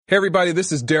Hey everybody,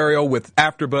 this is Dario with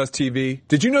AfterBuzz TV.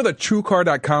 Did you know that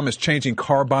TrueCar.com is changing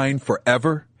car buying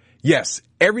forever? Yes,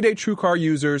 everyday TrueCar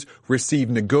users receive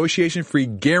negotiation-free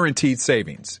guaranteed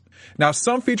savings. Now,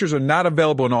 some features are not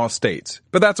available in all states,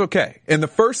 but that's okay. In the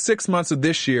first 6 months of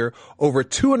this year, over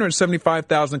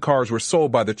 275,000 cars were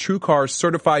sold by the TrueCar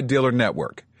Certified Dealer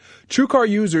Network. TrueCar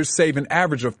users save an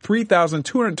average of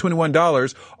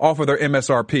 $3,221 off of their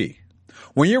MSRP.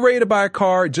 When you're ready to buy a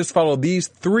car, just follow these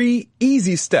 3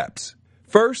 easy steps.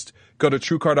 First, go to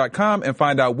TrueCar.com and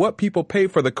find out what people pay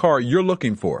for the car you're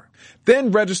looking for.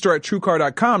 Then register at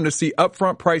TrueCar.com to see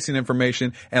upfront pricing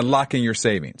information and lock in your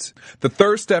savings. The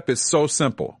third step is so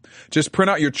simple. Just print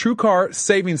out your TrueCar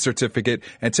savings certificate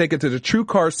and take it to the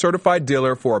TrueCar certified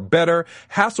dealer for a better,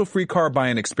 hassle-free car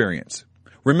buying experience.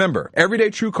 Remember, everyday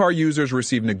TrueCar users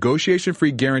receive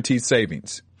negotiation-free guaranteed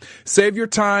savings. Save your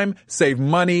time, save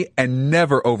money, and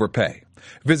never overpay.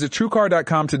 Visit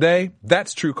TrueCar.com today.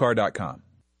 That's TrueCar.com.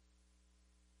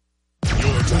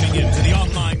 You're tuning in to the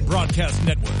online broadcast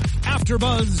network,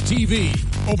 AfterBuzz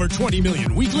TV. Over 20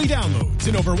 million weekly downloads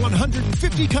in over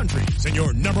 150 countries, and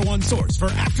your number one source for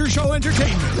after-show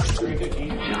entertainment.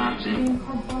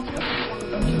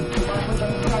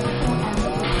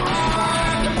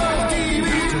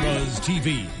 AfterBuzz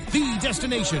TV, the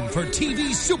destination for TV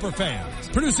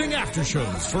superfans, producing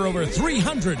after-shows for over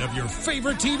 300 of your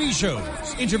favorite TV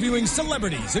shows, interviewing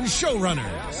celebrities and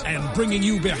showrunners, and bringing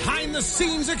you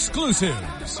behind-the-scenes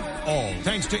exclusives. All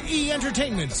thanks to E!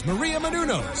 Entertainment's Maria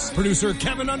Menounos, producer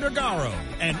Kevin Undergaro,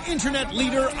 and internet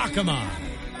leader Akamai.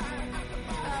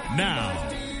 Now,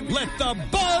 let the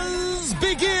buzz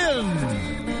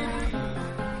begin!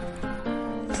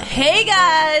 Hey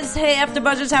guys! Hey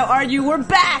AfterBuzzers, how are you? We're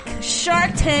back!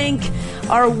 Shark Tank,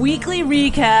 our weekly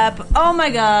recap. Oh my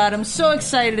god, I'm so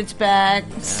excited it's back.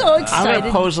 So excited. I'm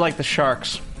gonna pose like the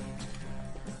sharks.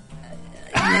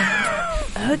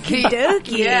 Okie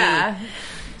dokie. Yeah.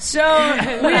 So,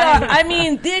 I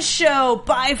mean, this show,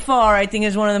 by far, I think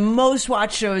is one of the most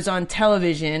watched shows on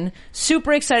television.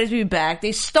 Super excited to be back.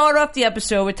 They start off the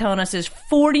episode with telling us there's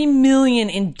 $40 million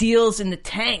in deals in the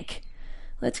tank.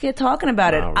 Let's get talking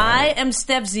about it. Right. I am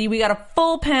Steph Z. We got a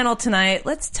full panel tonight.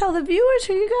 Let's tell the viewers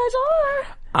who you guys are.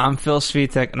 I'm Phil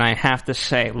Svitek, and I have to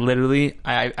say, literally,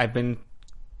 I've been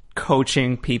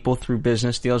coaching people through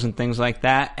business deals and things like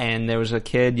that, and there was a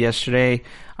kid yesterday,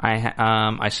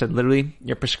 I said, literally,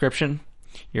 your prescription,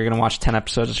 you're going to watch 10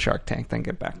 episodes of Shark Tank, then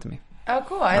get back to me. Oh,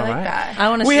 cool. I like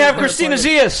that. We have Christina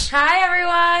Zias. Hi,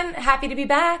 everyone. Happy to be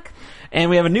back.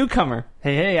 And we have a newcomer.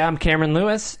 Hey, I'm Cameron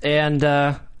Lewis, and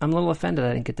I'm a little offended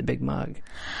I didn't get the big mug.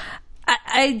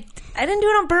 I didn't do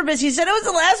it on purpose. He said it was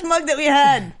the last mug that we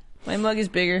had. My mug is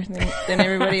bigger than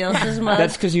everybody else's mug.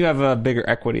 That's because you have a bigger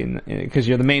equity because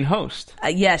you're the main host.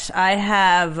 Yes, I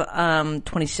have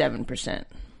 27%.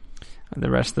 The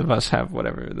rest of us have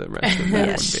whatever the rest of that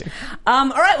yes. would be. All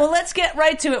right, well, let's get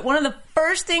right to it. One of the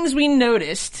first things we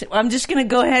noticed, I'm just going to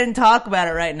go ahead and talk about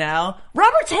it right now,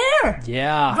 Robert's hair.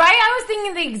 Yeah. Right? I was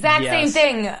thinking the exact same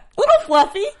thing. A little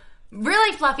fluffy.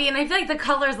 Really fluffy, and I feel like the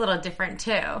color's a little different,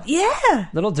 too. Yeah.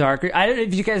 Little darker. I don't know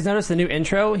if you guys noticed the new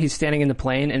intro. He's standing in the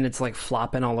plane, and it's like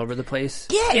flopping all over the place.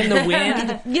 Yeah. In the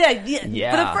wind.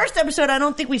 Yeah. For the first episode, I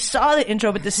don't think we saw the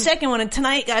intro, but the second one, and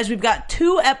tonight, guys, we've got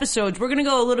 2 episodes. We're going to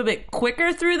go a little bit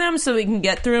quicker through them so we can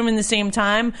get through them in the same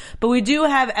time, but we do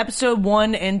have episode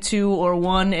 1 and 2, or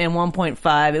 1 and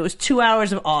 1.5. It was 2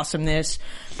 hours of awesomeness.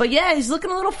 But yeah, he's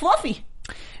looking a little fluffy.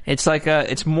 It's like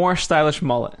it's more stylish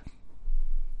mullet.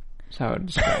 That's how I would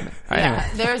describe it. Yeah,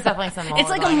 there's definitely some mullet. It's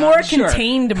like a more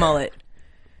contained mullet.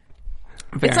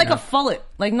 It's like enough. a fullet.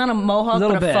 Like not a mohawk,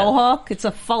 but a faux hawk. It's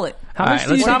a fullet. All right,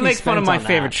 let's not make fun of my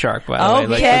favorite shark, by the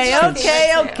way.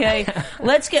 Okay.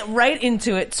 Let's get right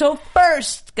into it. So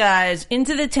first, guys,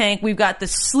 into the tank, we've got the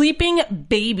sleeping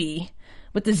baby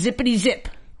with the zippity zip.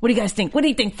 What do you guys think? What do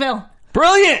you think, Phil?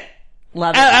 Brilliant!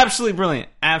 Love it. Absolutely brilliant.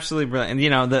 Absolutely brilliant. And, you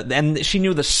know, and she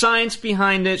knew the science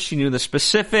behind it. She knew the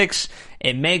specifics.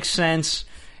 It makes sense.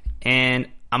 And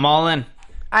I'm all in.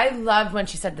 I loved when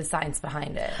she said the science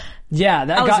behind it. Yeah,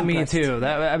 that got me impressed. too.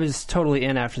 I was totally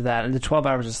in after that. And the 12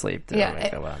 hours of sleep.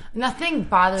 Nothing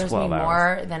bothers me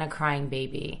more than a crying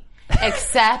baby.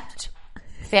 Except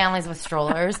families with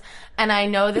strollers. And I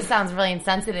know this sounds really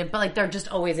insensitive, but like they're just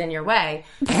always in your way.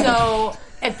 So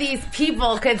if these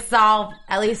people could solve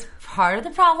at least part of the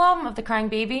problem of the crying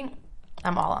baby,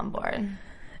 I'm all on board.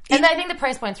 And I think the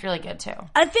price point's really good too.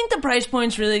 I think the price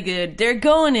point's really good. They're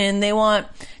going in. They want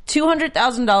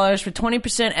 $200,000 for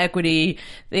 20% equity.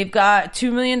 They've got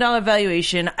 $2 million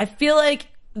valuation. I feel like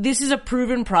this is a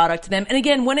proven product to them. And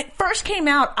again, when it first came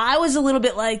out, I was a little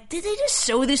bit like, did they just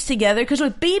sew this together? Because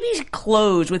with baby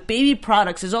clothes, with baby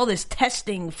products, there's all this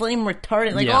testing, flame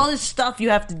retardant, like all this stuff you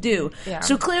have to do. Yeah.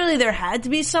 So clearly there had to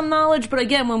be some knowledge. But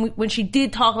again, when she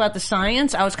did talk about the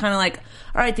science, I was kind of like,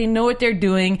 all right, they know what they're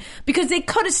doing. Because they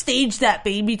could have staged that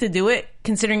baby to do it,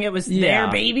 considering it was their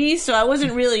baby. So I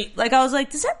wasn't really, like, I was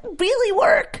like, does that really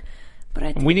work? But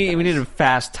I think we need a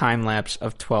fast time lapse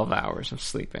of 12 hours of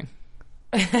sleeping.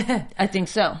 I think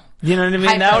so. You know what I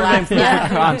mean? That would have been a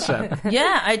concept.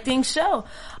 Yeah, I think so.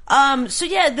 So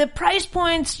yeah, the price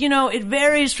points, it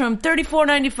varies from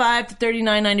 $34.95 to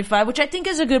 $39.95, which I think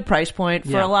is a good price point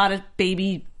for a lot of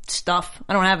baby stuff.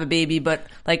 I don't have a baby, but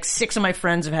like 6 of my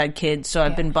friends have had kids, so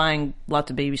I've been buying lots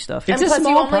of baby stuff. It's a plus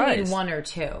small you only price. need 1 or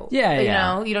 2.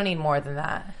 Yeah, you don't need more than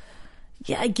that.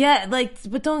 Yeah, I get,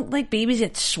 but don't, babies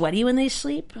get sweaty when they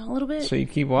sleep a little bit? So you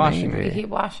keep washing it. You keep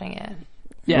washing it.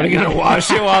 Yeah. What, are you going to wash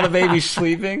it while the baby's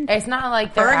sleeping? It's not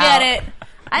like they're Forget out. it.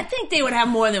 I think they would have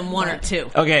more than 1 or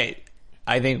 2. Okay,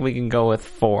 I think we can go with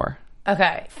 4.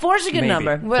 Okay. 4's a good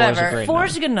number. Whatever.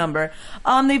 4's a good number.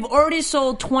 They've already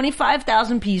sold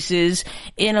 25,000 pieces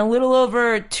in a little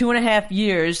over 2.5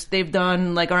 years. They've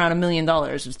done around $1 million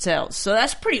of sales. So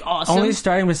that's pretty awesome. Only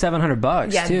starting with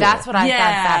 $700. Yeah, too. that's what I found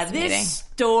fascinating. This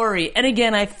story. And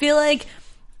again, I feel like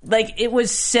it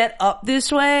was set up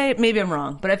this way. Maybe I'm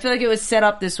wrong, but I feel like it was set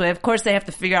up this way. Of course, they have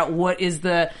to figure out what is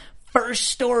the first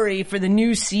story for the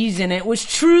new season. It was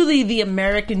truly the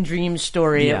American dream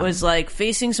story. Yeah. It was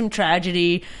facing some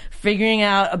tragedy, figuring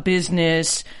out a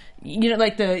business,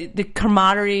 the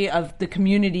camaraderie of the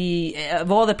community,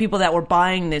 of all the people that were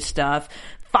buying this stuff.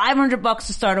 $500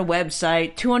 to start a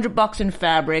website, $200 in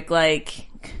fabric,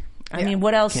 I mean,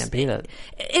 what else? Can't beat it.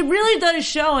 It really does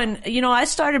show. And, I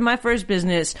started my first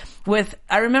business with,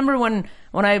 I remember when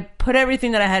I put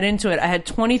everything that I had into it, I had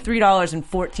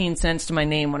 $23.14 to my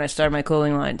name when I started my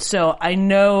clothing line. So I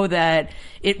know that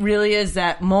it really is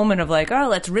that moment of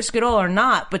let's risk it all or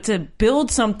not. But to build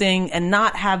something and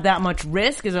not have that much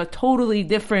risk is a totally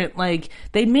different,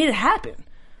 they made it happen.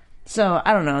 So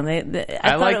I don't know.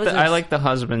 I like the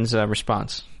husband's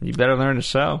response. You better learn to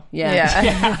sew.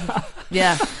 Yeah.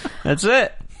 Yeah. That's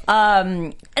it.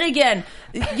 And again,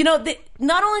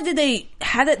 not only did they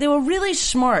have that, they were really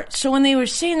smart. So when they were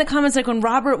seeing the comments, when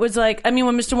Robert was when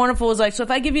Mr. Wonderful was so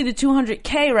if I give you the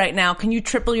 $200K right now, can you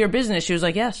triple your business? She was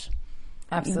like, yes.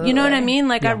 Absolutely. You know what I mean?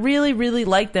 I really, really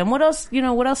liked them. What else,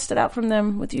 what else stood out from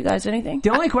them with you guys? Anything?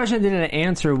 The only question I didn't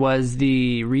answer was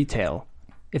the retail.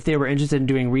 If they were interested in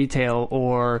doing retail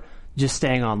or just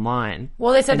staying online.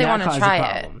 Well, they said they want to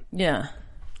try it. Yeah.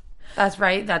 That's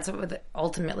right. That's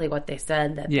ultimately what they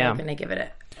said, that they're going to give it a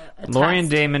Lori test. and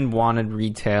Damon wanted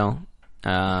retail,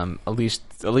 at least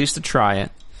to try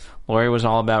it. Lori was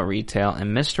all about retail,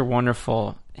 and Mr.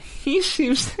 Wonderful, he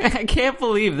seems, I can't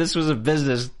believe this was a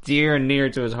business dear and near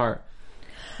to his heart.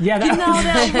 Yeah,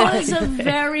 that was a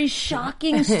very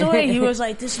shocking story. He was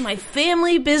like, "This is my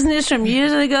family business from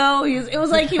years ago." It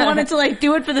was like he wanted to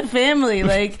do it for the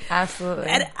family, absolutely.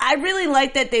 And I really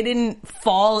like that they didn't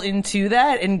fall into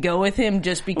that and go with him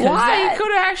just because. Why? He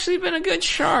could have actually been a good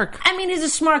shark. I mean, he's a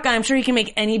smart guy. I'm sure he can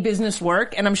make any business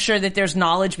work, and I'm sure that there's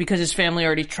knowledge because his family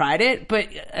already tried it. But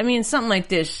I mean, something like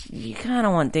this, you kind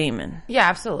of want Damon. Yeah,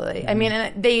 absolutely. I mean,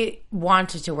 and they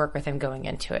wanted to work with him going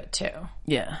into it too.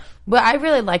 Yeah. What I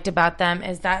really liked about them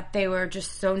is that they were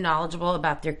just so knowledgeable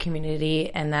about their community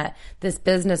and that this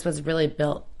business was really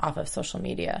built off of social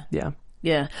media. Yeah.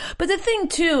 Yeah. But the thing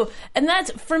too, and that's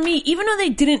for me, even though they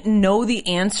didn't know the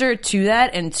answer to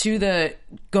that and to the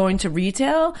going to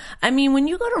retail, I mean, when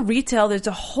you go to retail, there's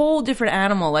a whole different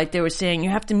animal. Like they were saying,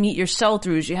 you have to meet your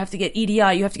sell-throughs, you have to get EDI,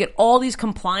 you have to get all these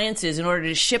compliances in order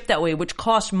to ship that way, which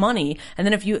costs money. And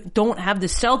then if you don't have the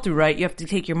sell-through right, you have to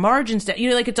take your margins down.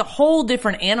 It's a whole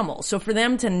different animal. So for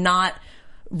them to not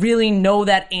really know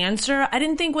that answer, I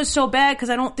didn't think was so bad because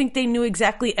I don't think they knew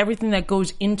exactly everything that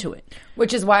goes into it.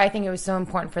 Which is why I think it was so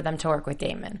important for them to work with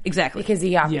Damon. Exactly. Because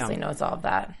he obviously knows all of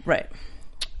that. Right.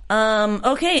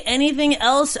 Okay, anything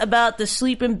else about the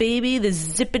sleeping baby, the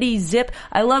Zippity Zip?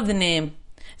 I love the name.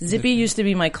 Zippy used to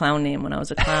be my clown name when I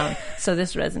was a clown, so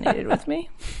this resonated with me.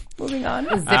 Moving on.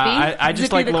 Zippy. I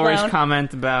just Zippy like Lori's clown.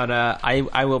 comment about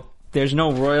I will. There's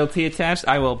no royalty attached.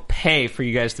 I will pay for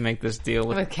you guys to make this deal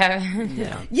with Kevin.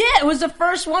 Yeah, it was the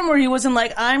first one where he wasn't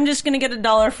like, I'm just going to get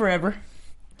 $1 forever.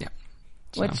 Yeah.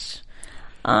 So. Which,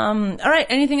 all right,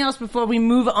 anything else before we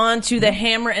move on to the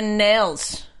hammer and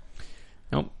nails?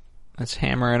 Nope. Let's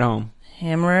hammer it home.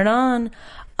 Hammer it on.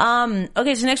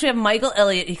 Okay, so next we have Michael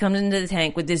Elliott. He comes into the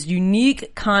tank with this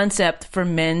unique concept for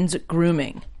men's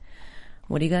grooming.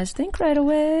 What do you guys think right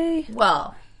away?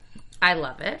 Well, I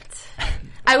love it.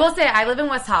 I will say I live in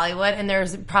West Hollywood, and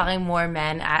there's probably more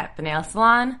men at the nail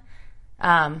salon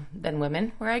than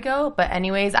women where I go. But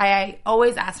anyways, I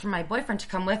always ask for my boyfriend to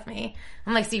come with me.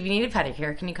 I'm like, Steve, you need a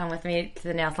pedicure. Can you come with me to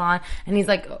the nail salon? And he's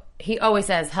like, he always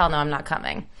says, hell no, I'm not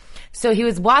coming. So he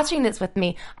was watching this with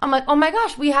me. I'm like, oh my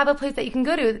gosh, we have a place that you can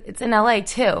go to. It's in LA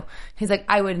too. He's like,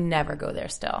 I would never go there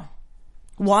still.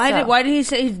 Why did he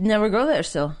say he'd never go there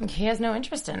still? He has no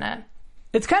interest in it.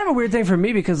 It's kind of a weird thing for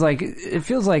me because, like, it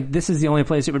feels like this is the only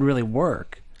place it would really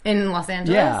work. In Los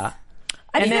Angeles? Yeah.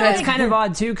 And then it's kind of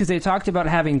odd, too, because they talked about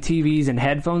having TVs and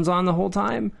headphones on the whole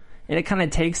time, and it kind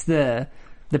of takes the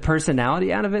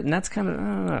personality out of it, and that's kind of,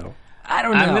 I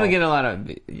don't know. I'm going to get a lot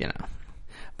of,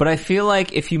 But I feel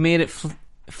like if you made it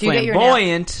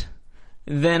flamboyant,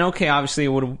 then, okay, obviously it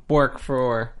would work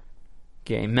for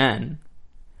gay men.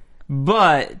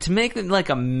 But to make it like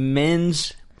a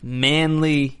men's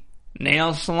manly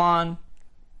nail salon?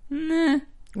 Nah.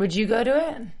 Would you go to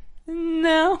it?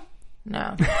 No.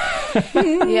 Yeah.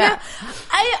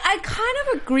 I kind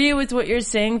of agree with what you're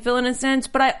saying, Phil, in a sense,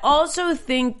 but I also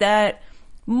think that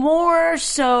more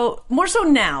so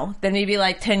now than maybe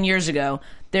like 10 years ago,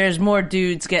 there's more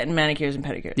dudes getting manicures and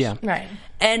pedicures. Yeah. Right.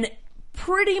 And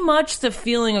pretty much the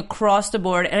feeling across the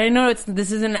board, and I know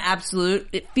this isn't an absolute,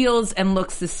 it feels and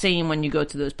looks the same when you go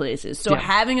to those places. So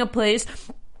having a place...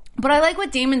 But I like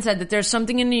what Damon said, that there's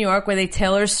something in New York where they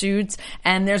tailor suits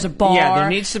and there's a bar. Yeah, there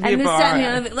needs to be a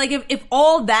bar. Like, if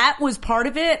all that was part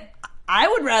of it, I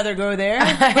would rather go there.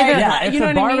 Yeah, if you know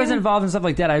the bar what I mean? was involved in stuff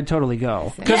like that, I'd totally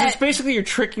go. Because it's basically you're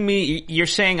tricking me. You're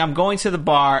saying I'm going to the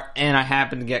bar and I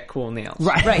happen to get cool nails.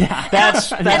 Right. That's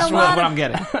what I'm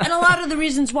getting. And a lot of the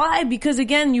reasons why, because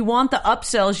again, you want the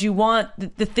upsells, you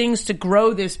want the things to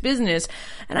grow this business.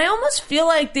 And I almost feel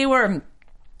like they were,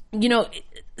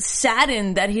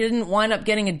 saddened that he didn't wind up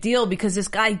getting a deal because this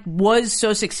guy was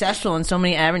so successful in so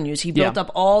many avenues. He built up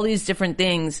all these different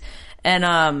things. And,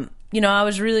 I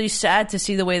was really sad to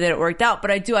see the way that it worked out.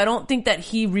 But I don't think that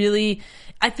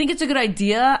I think it's a good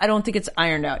idea. I don't think it's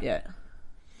ironed out yet.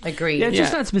 Agreed. Yeah, it's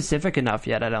just not specific enough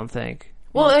yet, I don't think.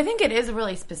 Well, I think it is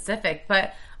really specific,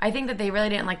 but I think that they really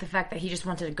didn't like the fact that he just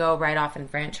wanted to go right off and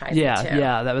franchise it too.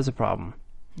 Yeah, that was a problem.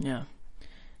 Yeah.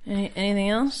 Anything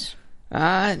else?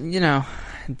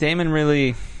 Damon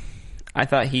really, I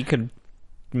thought he could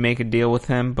make a deal with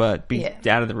him, but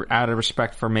out of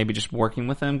respect for maybe just working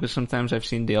with him, because sometimes I've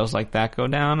seen deals like that go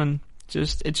down, and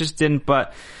it just didn't.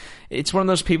 But it's one of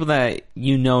those people that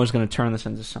is going to turn this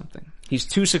into something. He's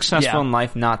too successful in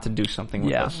life not to do something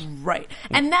with this. Right,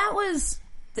 and that was.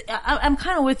 I'm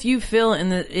kind of with you, Phil, in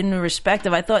the respect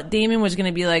of I thought Damon was going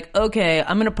to be like, okay,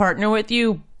 I'm going to partner with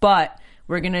you, but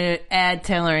we're going to add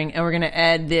tailoring, and we're going to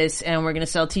add this, and we're going to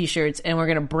sell T-shirts, and we're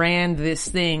going to brand this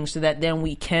thing so that then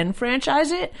we can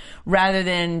franchise it, rather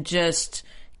than just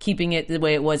keeping it the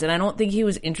way it was. And I don't think he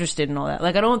was interested in all that.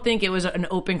 Like, I don't think it was an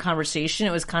open conversation.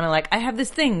 It was kind of like, I have this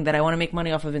thing that I want to make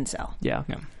money off of and sell. Yeah.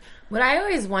 What I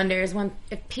always wonder is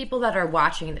if people that are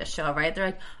watching this show, right, they're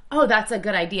like, oh, that's a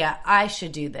good idea. I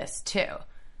should do this too.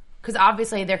 Because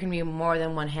obviously there can be more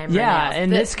than one hammer. Yeah, in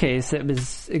this case, it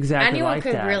was exactly like that.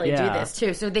 Anyone could really do this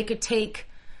too. So they could take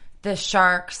the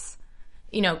Sharks,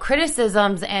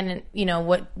 criticisms and,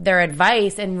 what their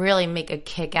advice and really make a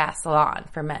kick-ass salon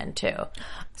for men too.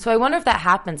 So I wonder if that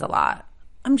happens a lot.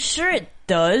 I'm sure it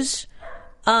does.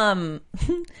 But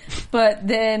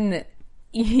then,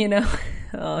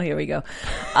 oh, here we go.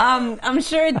 I'm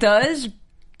sure it does.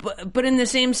 But in the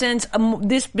same sense,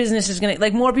 this business is going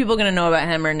to, more people are going to know about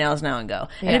Hammer and Nails now and go.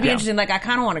 And it'd be interesting, I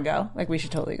kind of want to go. We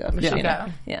should totally go. We should go.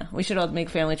 Yeah, we should all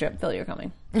make family trip. Phil, you're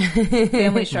coming.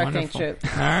 Family Shark Tank trip.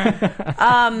 All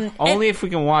right. Only if we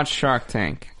can watch Shark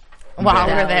Tank. While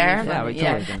we're there. Yeah, we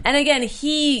totally can. And again,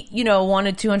 he,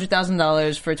 wanted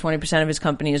 $200,000 for 20% of his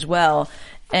company as well.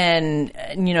 And,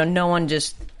 no one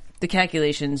the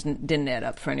calculations didn't add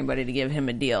up for anybody to give him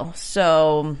a deal.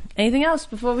 So, anything else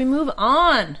before we move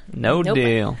on? No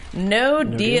deal. No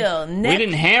deal. We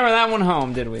didn't hammer that one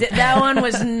home, did we? That one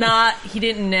was not, he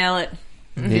didn't nail it.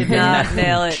 Did not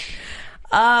nail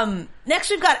it.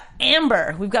 Next we've got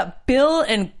Amber. We've got Bill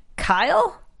and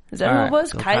Kyle. Is that who it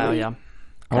was? Kyle, yeah.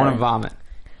 I want to vomit.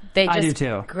 They just I do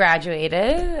too.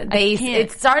 graduated.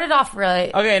 It started off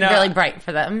really bright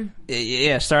for them.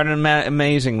 Yeah, started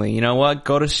amazingly. You know what?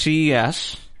 Go to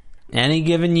CES any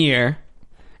given year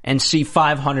and see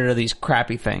 500 of these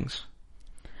crappy things.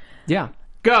 Yeah.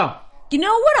 Go. You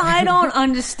know what I don't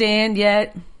understand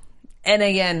yet? And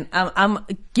again, I'm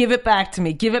give it back to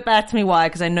me. Give it back to me. Why?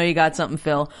 Because I know you got something,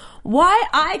 Phil. Why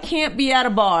I can't be at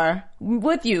a bar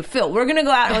with you, Phil? We're gonna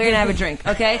go out and we're gonna have a drink,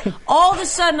 okay? All of a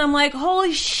sudden, I'm like,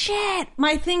 holy shit,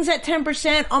 my thing's at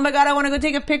 10%. Oh my god, I want to go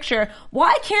take a picture.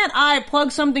 Why can't I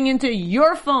plug something into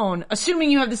your phone,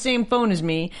 assuming you have the same phone as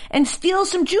me, and steal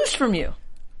some juice from you?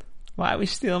 Why are we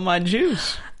stealing my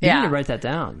juice? You need to write that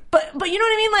down. But you know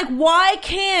what I mean? Like, why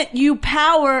can't you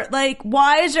power, like,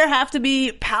 why does there have to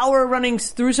be power running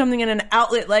through something in an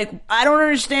outlet? Like, I don't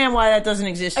understand why that doesn't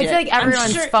exist I yet. feel like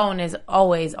everyone's phone is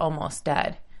always almost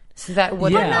dead. So that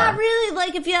would But not really,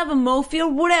 like, if you have a Mophie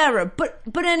or whatever.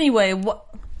 But anyway,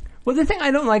 Well, the thing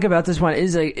I don't like about this one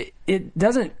is like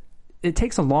it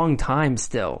takes a long time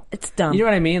still. It's dumb. You know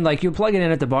what I mean? Like, you plug it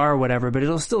in at the bar or whatever, but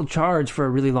it'll still charge for a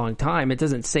really long time. It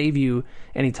doesn't save you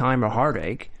any time or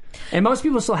heartache. And most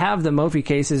people still have the Mophie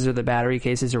cases or the battery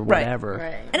cases or whatever.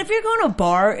 Right. And if you're going to a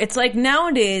bar, it's like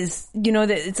nowadays, you know,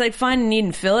 it's like find a need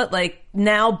and fill it. Like,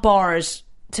 now bars...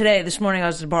 This morning I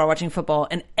was at a bar watching football,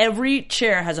 and every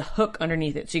chair has a hook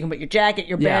underneath it. So you can put your jacket,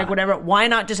 your bag, whatever. Why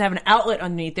not just have an outlet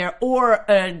underneath there, or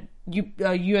a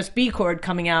USB cord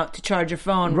coming out to charge your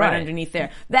phone right underneath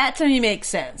there? That to me makes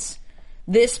sense.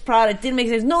 This product didn't make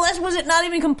sense. No less was it not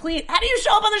even complete. How do you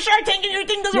show up on the Shark Tank and your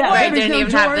thing doesn't work? They didn't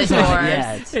even have the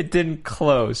doors. It didn't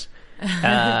close.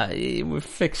 We're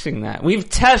fixing that. We've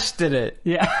tested it.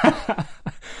 Yeah.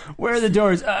 Where are the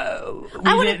doors?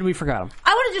 We forgot them.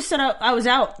 I would have just said I was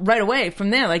out right away from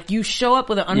there. Like, you show up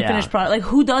with an unfinished product. Like,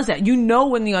 who does that? You know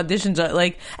when the auditions are,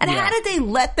 like... And how did they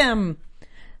let them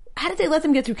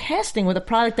get through casting with a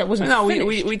product that wasn't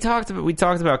finished? we talked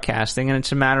about casting, and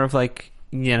it's a matter of, like,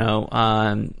 you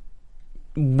know,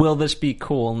 will this be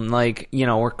cool? And, like, you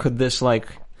know, or could this, like...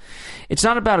 It's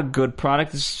not about a good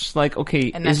product. It's just like,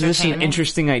 okay, is this an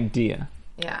interesting idea?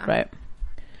 Yeah. Right.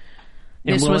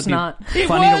 This was not. It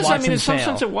funny to was. watch I mean, them in some fail.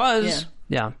 sense, it was.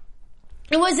 Yeah.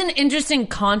 It was an interesting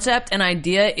concept and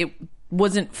idea. It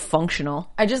wasn't functional.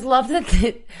 I just love that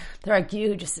they're like,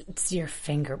 you just, it's your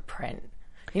fingerprint.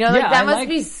 You know, like, that must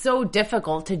be so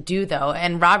difficult to do, though.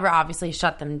 And Robert obviously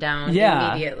shut them down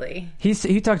immediately.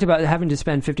 He talked about having to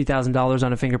spend $50,000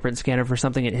 on a fingerprint scanner for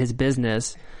something at his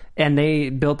business, and they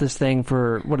built this thing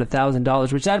for,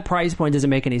 $1,000, which that price point doesn't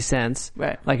make any sense,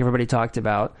 right? Like everybody talked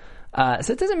about.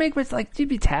 So it doesn't make much, like, you'd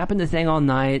be tapping the thing all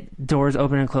night, doors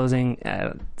open and closing.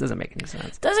 Doesn't make any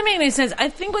sense. Doesn't make any sense. I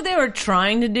think what they were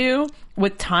trying to do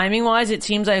with timing wise, it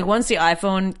seems like once the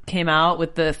iPhone came out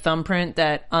with the thumbprint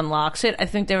that unlocks it, I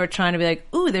think they were trying to be like,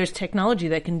 ooh, there's technology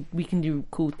that we can do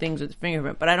cool things with the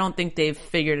fingerprint, but I don't think they've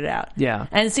figured it out. Yeah.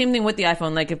 And same thing with the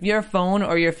iPhone. Like, if your phone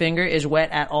or your finger is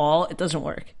wet at all, it doesn't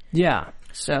work. Yeah.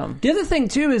 So the other thing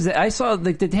too is that I saw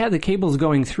like they had the cables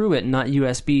going through it, not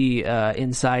USB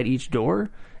inside each door.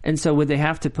 And so would they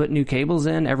have to put new cables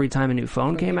in every time a new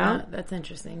phone came out? That's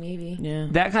interesting. Maybe. Yeah.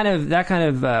 That kind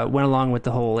of went along with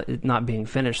the whole it not being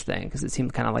finished thing, because it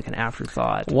seemed kind of like an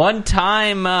afterthought. One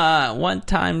time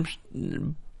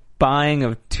buying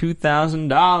of $2,000.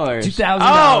 $2,000.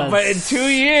 Oh, but in 2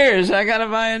 years I gotta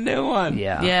buy a new one.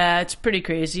 Yeah, it's pretty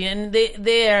crazy, and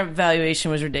their valuation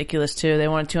was ridiculous too. They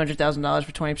wanted $200,000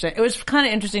 for 20%. It was kind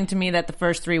of interesting to me that the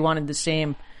first three wanted the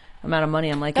same amount of money.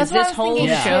 I'm like, That's is this what I was whole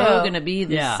thinking, show too. going to be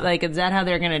this? Yeah. Like, is that how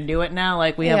they're going to do it now?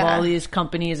 Like, we have all these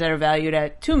companies that are valued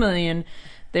at $2 million.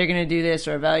 They're going to do this,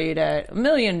 or valued at $1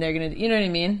 million. They're going to, you know what I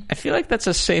mean? I feel like that's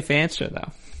a safe answer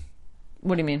though.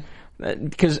 What do you mean?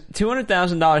 Because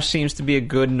 $200,000 seems to be a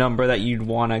good number that you'd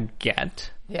want to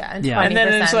get. Yeah, and, Yeah. And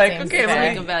then it's like, seems okay, fair.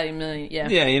 Like a value $1 million. Yeah.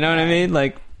 Yeah, you know what I mean?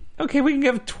 Like, okay, we can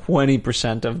give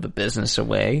 20% of the business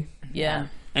away. Yeah.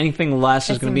 Anything less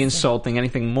is going to be insulting.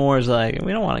 Anything more is like,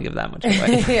 we don't want to give that much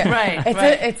away. Yeah. Right.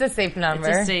 It's a safe number.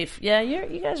 It's a safe. Yeah,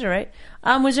 you guys are right.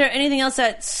 Was there anything else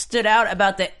that stood out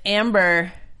about the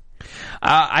Amber?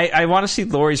 I want to see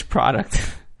Lori's product.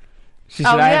 She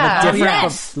said, I have a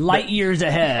different... Light years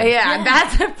ahead. Yeah,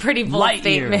 that's a pretty bold Light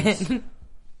statement. years.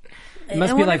 It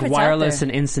must I be wonder like if it's out wireless there.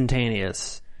 and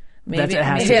instantaneous. Maybe, it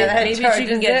has to maybe, be. that maybe she charges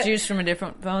can get it. juice from a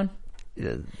different phone.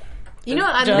 You know,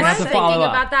 I'm Just more have to thinking follow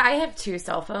up. about that. I have two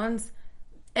cell phones,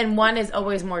 and one is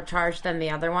always more charged than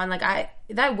the other one. Like,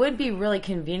 that would be really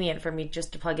convenient for me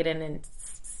just to plug it in and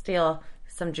steal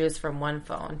some juice from one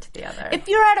phone to the other. If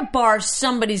you're at a bar,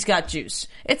 somebody's got juice.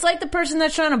 It's like the person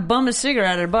that's trying to bum a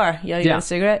cigarette at a bar. Yo, you got a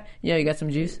cigarette? Yo, you got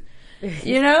some juice?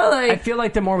 You know, I like feel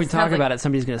like the more we talk like- about it,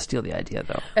 somebody's going to steal the idea,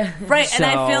 though. right. And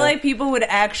I So- feel like people would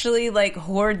actually like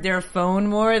hoard their phone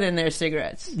more than their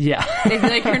cigarettes. Yeah. They'd be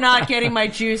like, "You're not getting my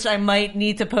juice. I might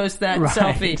need to post that Right.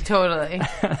 selfie." Totally.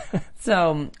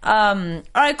 So, all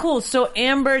right, cool. So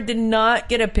Amber did not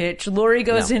get a pitch. Lori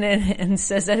goes in and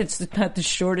says that it's not the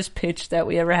shortest pitch that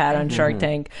we ever had on Shark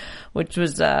Tank, which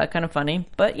was kind of funny.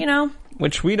 But you know,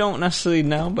 Which we don't necessarily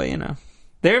know, but you know.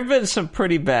 There have been some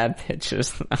pretty bad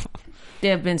pitches, though.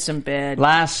 there have been some bad.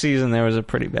 Last season, there was a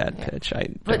pretty bad pitch. I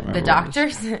don't But remember the what it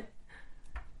was. doctors?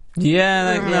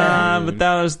 Yeah, but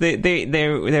that was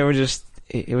they were just.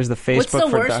 It was the Facebook. What's the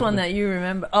for worst Dr. one that you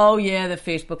remember? Oh yeah, the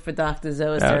Facebook for doctors. That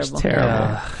was That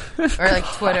terrible. was terrible. Or like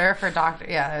Twitter for doctor.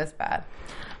 Yeah, that was bad.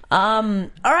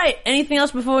 All right. Anything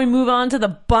else before we move on to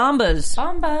the Bombas?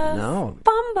 Bombas. No.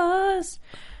 Bombas.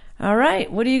 All right.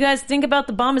 What do you guys think about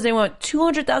the Bombas? They want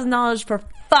 $200,000 for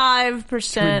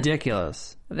 5%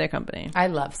 Ridiculous. of their company. I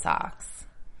love socks.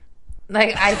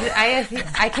 Like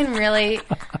I can really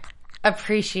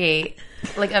appreciate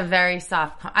like a very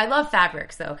soft. I love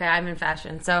fabrics though. Okay, I'm in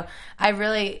fashion, so I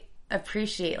really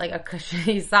appreciate like a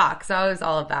cushiony sock. So I was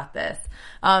all about this.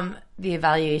 The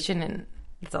evaluation, and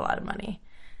it's a lot of money,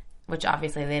 which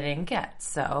obviously they didn't get.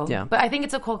 So, Yeah. But I think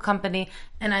it's a cool company,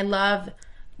 and I love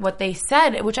what they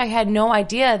said, which I had no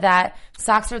idea, that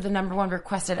socks are the number one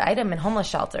requested item in homeless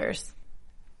shelters.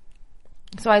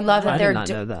 So I love that I they're did not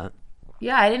know that.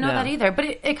 yeah, I didn't know Yeah. that either. But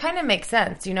it kind of makes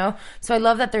sense, you know? So I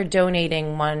love that they're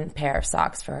donating one pair of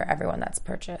socks for everyone that's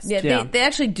purchased. Yeah, Yeah. They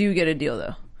actually do get a deal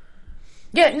though.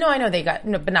 Yeah, no, I know they got,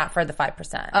 no, but not for the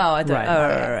 5%. Oh, I thought. Right.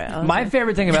 Oh, right. I was My like-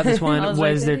 favorite thing about this one I was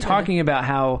was like, they're yeah. talking about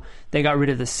how they got rid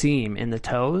of the seam in the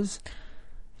toes.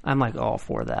 I'm like all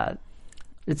for that.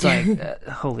 It's like,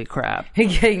 holy crap.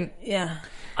 yeah.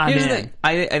 I'm Here's the in. thing.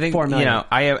 I think 4 million. you know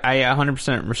I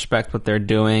 100% respect what they're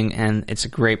doing, and it's a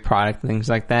great product, things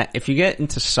like that. If you get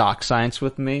into sock science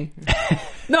with me,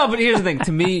 no, but here's the thing.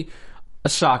 To me, a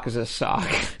sock is a sock.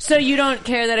 So you don't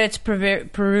care that it's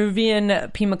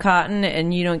Peruvian Pima cotton,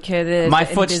 and you don't care that My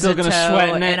there's foot's still a gonna toe sweat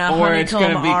in it, and a or it's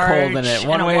gonna honeycomb be cold in arch it,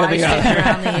 one and a way or the Y-shape other.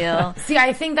 around the heel. See,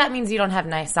 I think that means you don't have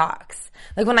nice socks.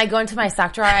 Like when I go into my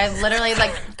sock drawer, I literally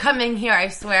like coming here, I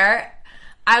swear.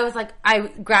 I was like, I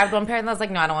grabbed one pair and I was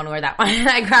like, no, I don't want to wear that one. And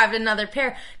I grabbed another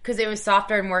pair because it was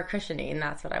softer and more cushiony, and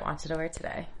that's what I wanted to wear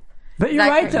today. But you're That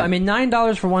right, crazy. though. I mean,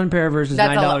 $9 for one pair versus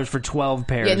That's a $9 lot. for 12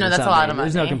 pairs. Yeah, no, or that's a lot something. of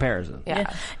There's no money. comparison.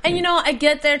 Yeah. And you know, I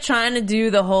get they're trying to do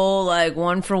the whole like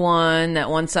one for one, that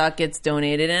one sock gets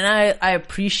donated, and I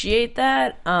appreciate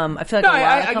that. I feel like No, a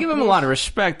lot of I give them a companies- lot of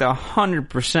respect,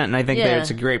 100%, and I think that Yeah.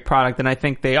 it's a great product, and I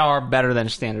think they are better than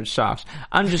standard socks.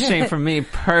 I'm just saying, for me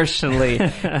personally,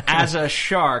 as a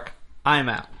shark, I'm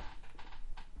out.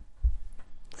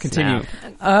 Continue.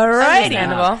 All right,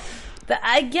 Understandable.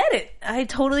 I get it. I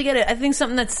totally get it. I think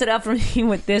something that stood out for me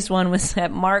with this one was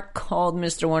that Mark called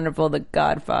Mr. Wonderful the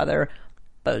Godfather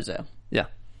bozo. Yeah.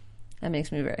 That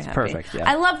makes me very happy. perfect, yeah.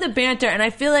 I love the banter, and I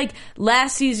feel like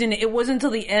last season it wasn't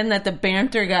until the end that the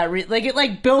banter got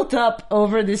it built up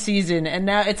over the season, and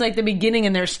now it's like the beginning,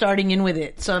 and they're starting in with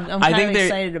it. So I'm I kind think of they're-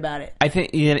 excited about it. I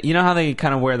think you know how they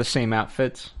kind of wear the same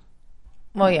outfits.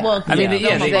 Well, yeah. Well, I mean,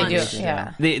 yeah, they they do. do.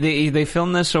 Yeah. They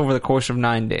filmed this over the course of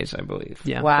 9 days, I believe.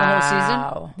 Yeah.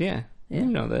 Wow. Yeah, you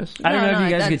know this. I don't No, know if no,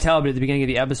 you guys that's- could tell, but at the beginning of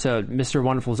the episode, Mr.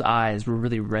 Wonderful's eyes were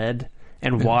really red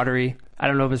and watery. I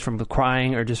don't know if it's from the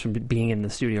crying or just from being in the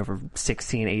studio for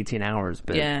 16, 18 hours.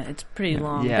 But Yeah, it's pretty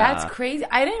long. Yeah. That's crazy.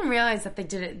 I didn't realize that they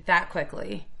did it that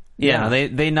quickly. Yeah, Yeah. no,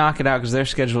 they knock it out because their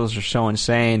schedules are so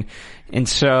insane, and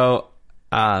so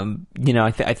you know,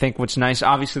 I think what's nice,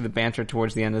 obviously the banter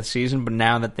towards the end of the season, but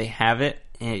now that they have it,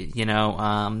 you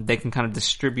know, they can kind of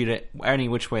distribute it any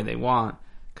which way they want.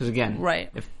 Because again, Right.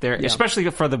 if they're especially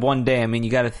for the one day, I mean,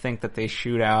 you got to think that they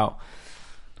shoot out.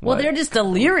 Well, what? they're just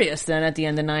delirious then at the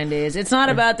end of 9 days. It's not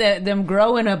about them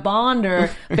growing a bond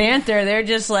or banter. They're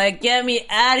just like, get me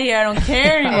out of here. I don't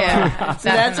care anymore. Yeah, So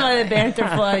that's why the definitely.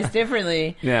 banter flies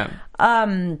differently. Yeah.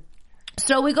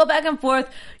 So we go back and forth.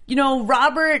 You know,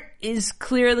 Robert is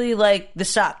clearly like the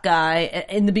sock guy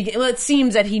in the beginning. Well, it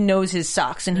seems that he knows his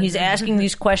socks, and he's asking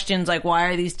these questions like, "Why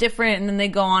are these different?" And then they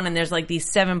go on, and there's like these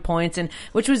 7 points. And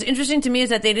which was interesting to me is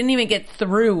that they didn't even get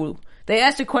through. They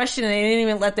asked a question and they didn't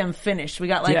even let them finish. We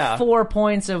got like 4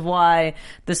 points of why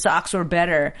the socks were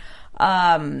better.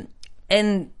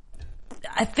 And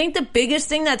I think the biggest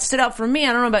thing that stood out for me,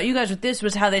 I don't know about you guys with this,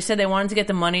 was how they said they wanted to get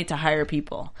the money to hire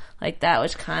people. Like that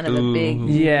was kind of a big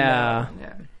yeah.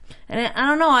 and I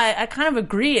don't know, I kind of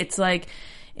agree. It's like,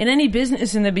 in any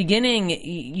business in the beginning,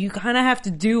 you kind of have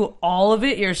to do all of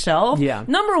it yourself. Yeah.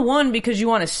 Number one, because you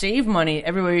want to save money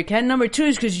everywhere you can. Number two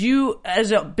is because you,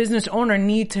 as a business owner,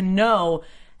 need to know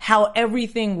how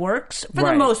everything works for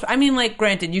the most. I mean, like,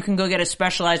 granted, you can go get a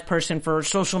specialized person for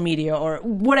social media or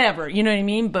whatever, you know what I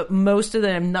mean? But most of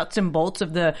the nuts and bolts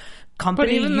of the company,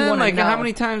 but even you then, want to like, know. how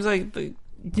many times, like, the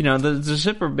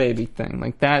zipper baby thing,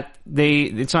 like that,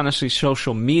 it's not necessarily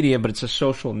social media, but it's a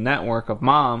social network of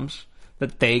moms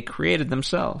that they created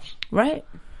themselves. Right.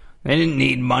 They didn't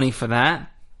need money for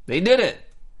that. They did it.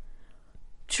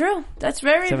 True. That's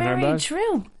very, very $700?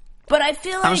 true. But I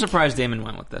feel like... I'm surprised Damon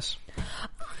went with this.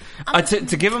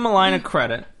 To give him a line of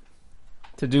credit,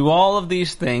 to do all of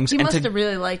these things, He and must to have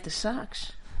really liked the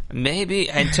socks. maybe,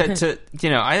 and to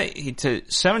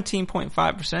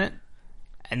 17.5%,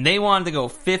 and they wanted to go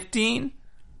 15.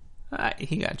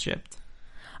 He got gypped.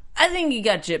 I think he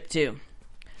got gypped too.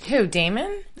 Who,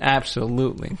 Damon?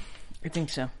 Absolutely, I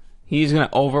think so. he's going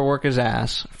to overwork his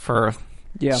ass for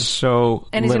so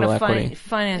And he's little going to equity.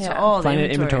 finance all the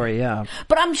inventory. Yeah.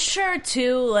 But I'm sure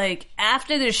too, like,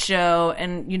 after the show,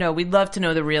 and, you know, we'd love to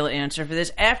know the real answer for this.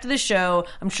 After the show,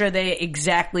 I'm sure they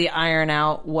exactly iron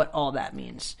out what all that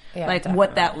means. Yeah, like, definitely.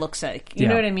 what that looks like. You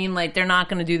know what I mean? Like, they're not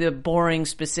going to do the boring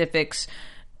specifics.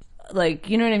 Like,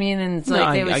 you know what I mean? And it's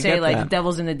like they would say, like, the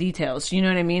devil's in the details. You know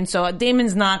what I mean? So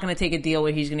Damon's not going to take a deal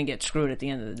where he's going to get screwed at the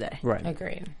end of the day. Right.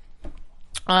 Agreed.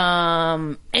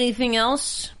 Anything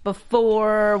else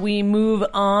before we move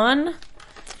on?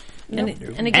 And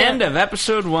again, End of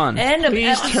episode 1.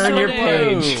 Please turn your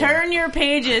page. Turn your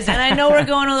pages. And I know we're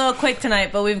going a little quick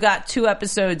tonight, but we've got 2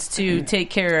 episodes to take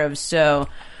care of, so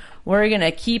we're going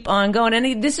to keep on going.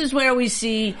 And this is where we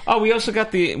see... Oh, we also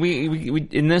got we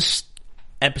in this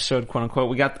episode, quote unquote,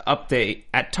 we got the update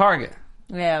at Target.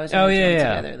 Yeah, I was going to put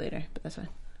them together later, but that's fine.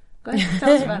 Go ahead,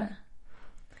 tell us about it.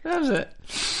 That was it.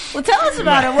 Well, tell us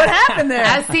about it. What happened there?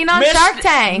 As seen on Shark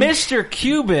Tank. Mr.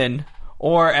 Cuban,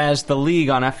 or as the league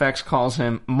on FX calls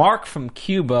him, Mark from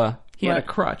Cuba, he had a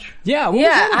crutch. Yeah.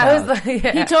 I was like,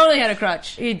 He totally had a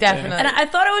crutch. He definitely. And I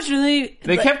thought it was really...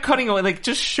 They kept cutting away, like,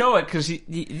 just show it, because,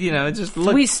 you know, it just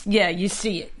looked... you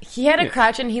see it. He had a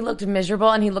crutch and he looked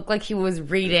miserable and he looked like he was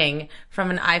reading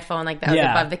from an iPhone like that was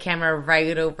above the camera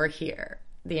right over here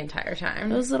the entire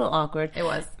time. It was a little awkward. It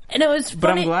was. And it was funny. But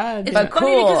I'm glad. It's But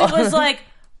funny cool. because it was like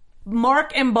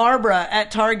Mark and Barbara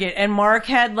at Target, and Mark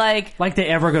had like they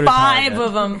ever go to 5 Target.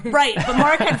 of them. Right, but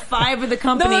Mark had 5 of the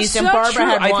companies, and Barbara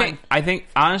had 1. I think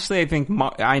honestly,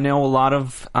 I know a lot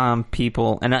of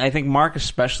people, and I think Mark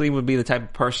especially would be the type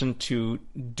of person to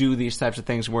do these types of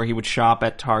things where he would shop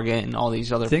at Target and all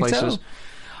these other places. So?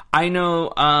 I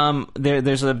know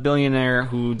there's a billionaire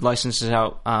who licenses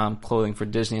out clothing for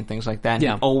Disney and things like that. And he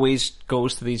always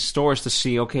goes to these stores to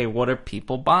see, okay, what are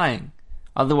people buying?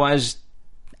 Otherwise,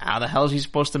 how the hell is he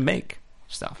supposed to make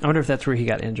stuff? I wonder if that's where he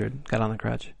got injured, got on the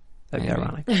crutch. That'd be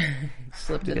ironic.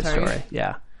 Slipped at Good Target. story.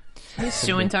 Yeah. He's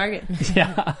suing Target.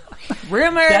 Yeah.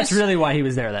 Rumors. That's really why he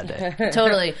was there that day.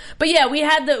 Totally. But yeah, we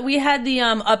had the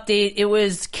update. It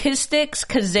was Kistix,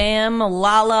 Kazam,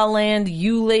 La La Land,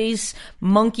 Ulace,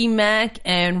 Monkey Mac,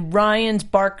 and Ryan's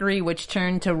Barkery, which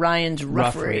turned to Ryan's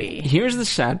Ruffery. Here's the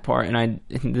sad part, and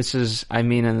I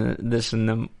mean this in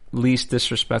the least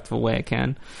disrespectful way I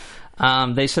can.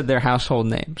 They said their household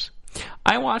names.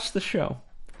 I watched the show,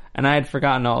 and I had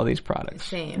forgotten all of these products.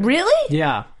 Same. Really?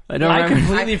 Yeah. I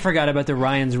completely forgot about the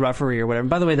Ryan's Ruffery or whatever.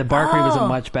 By the way, the Barkery was a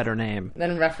much better name.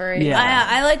 Then referee. Yeah.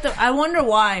 I like the. I wonder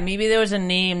why. Maybe there was a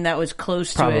name that was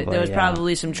close to it. There was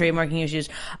probably some trademarking issues.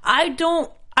 I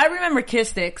remember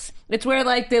Kistix. It's where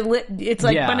like it's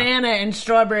like banana and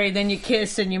strawberry. Then you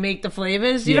kiss and you make the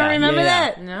flavors. You don't remember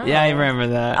that? No. Yeah, I remember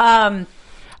that.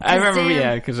 I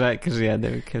remember, because they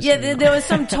were kissing. Yeah, there was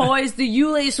some toys. The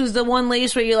U-lace was the one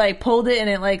lace where you like pulled it and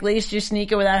it like laced your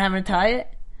sneaker without having to tie it.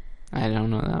 I don't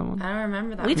know that one. I don't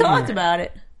remember that. We talked about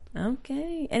it.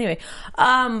 Okay. Anyway,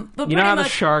 but you know how the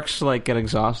sharks like get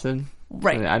exhausted,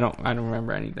 right? I don't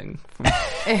remember anything.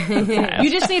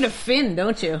 You just need a fin,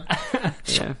 don't you?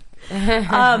 Yeah.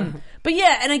 But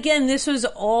yeah, and again, this was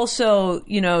also,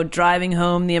 you know, driving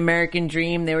home the American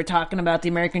dream. They were talking about the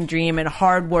American dream and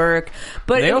hard work,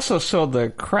 but they also sold the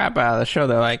crap out of the show.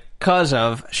 They're like, cause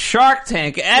of Shark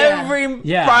Tank every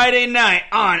Friday night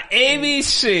on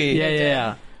ABC.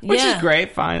 Yeah. Which is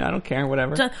great, fine, I don't care,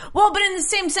 whatever. Well, but in the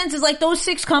same sense, it's like those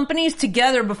 6 companies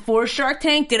together before Shark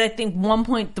Tank did, I think,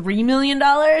 $1.3 million,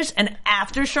 and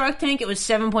after Shark Tank, it was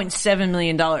 $7.7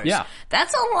 million. Yeah.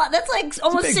 That's a lot. That's like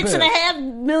almost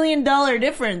 $6.5 million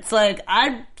difference. Like,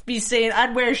 I'd be saying,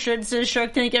 I'd wear a shirt that says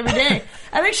Shark Tank every day.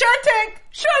 I mean, Shark Tank!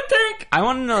 I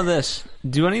want to know this.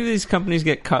 Do any of these companies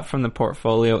get cut from the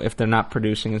portfolio if they're not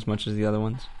producing as much as the other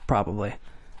ones? Probably.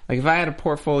 Like, if I had a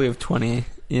portfolio of 20,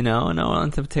 and I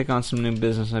wanted to take on some new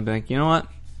business, I'd be like, you know what?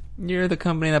 You're the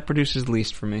company that produces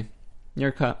least for me.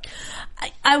 You're cut.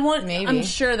 Maybe. I'm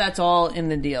sure that's all in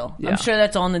the deal. Yeah. I'm sure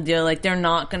that's all in the deal. Like, they're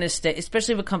not going to stay,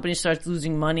 especially if a company starts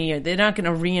losing money, or they're not going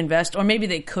to reinvest, or maybe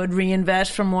they could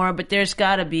reinvest for more, but there's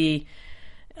got to be,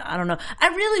 I don't know. I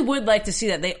really would like to see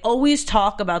that. They always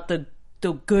talk about the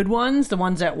good ones, the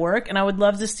ones that work, and I would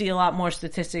love to see a lot more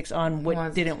statistics on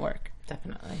what didn't work.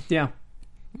 Definitely. Yeah.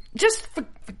 Just for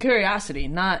curiosity,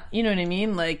 not, you know what I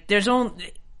mean? Like,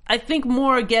 I think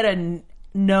more get a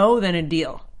no than a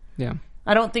deal. Yeah.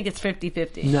 I don't think it's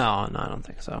 50-50. No, I don't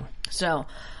think so. So,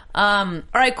 all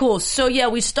right, cool. So, yeah,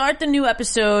 we start the new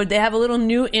episode. They have a little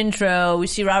new intro. We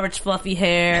see Robert's fluffy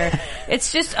hair.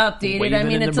 It's just updated. Waving I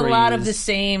mean, in it's the a lot of breeze. the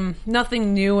same.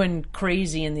 Nothing new and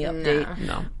crazy in the update.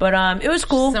 No. But it was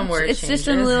cool. Some word It's just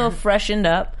a changes. little freshened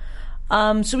up.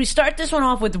 So we start this one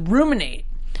off with Ruminate.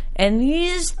 And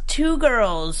these two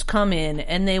girls come in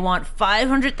and they want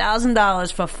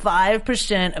 $500,000 for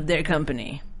 5% of their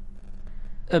company.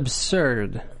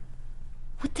 Absurd.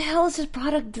 What the hell is this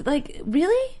product? Like,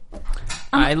 really?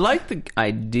 I like the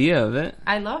idea of it.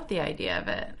 I love the idea of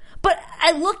it. But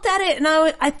I looked at it and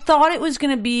I thought it was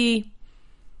going to be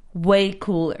way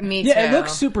cooler. Me too. Yeah, it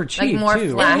looks super cheap, like more too.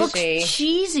 It flashy. looks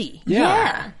cheesy.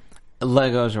 Yeah.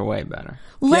 Legos are way better.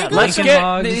 Legos Let's are-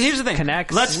 get- Here's the thing.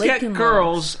 Connects. Let's Lincoln get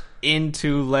girls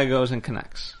into Legos and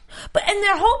Connects. and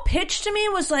their whole pitch to me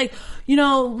was like,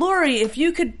 Lori, if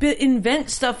you could invent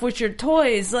stuff with your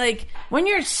toys, like when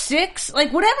you're 6,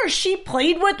 like whatever she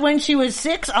played with when she was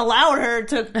 6 allowed her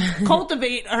to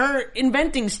cultivate her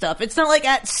inventing stuff. It's not like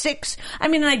at 6. I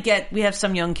mean, I get we have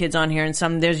some young kids on here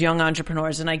and there's young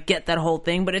entrepreneurs, and I get that whole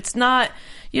thing, but it's not.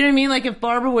 You know what I mean? Like if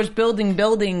Barbara was building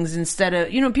buildings instead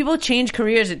of, people change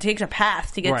careers. It takes a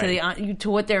path to get Right. to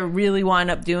what they're really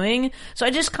wind up doing. So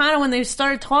I just kind of, when they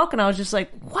started talking, I was just like,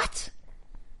 what?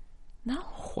 No.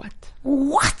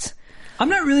 What? I'm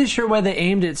not really sure why they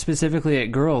aimed it specifically at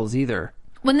girls either.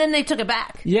 When then they took it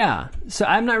back. Yeah. So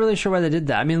I'm not really sure why they did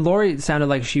that. I mean, Lori sounded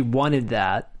like she wanted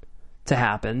that to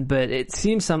happen, but it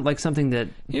seems like something that...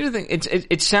 Here's the thing.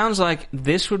 It sounds like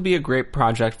this would be a great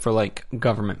project for, like,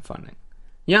 government funding.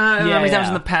 How many times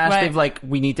in the past Right. they've like,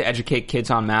 we need to educate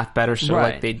kids on math better, so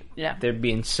Right. like there'd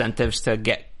be incentives to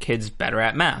get kids better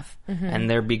at math, and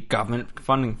there'd be government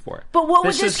funding for it. But what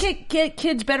would This this get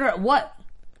kids better at what?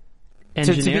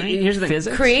 Engineering? here's the thing.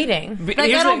 Physics? Creating. But Like,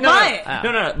 here's I the- don't buy it.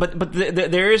 No.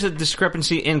 But there is a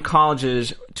discrepancy in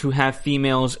colleges to have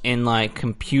females in like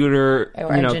computer, Or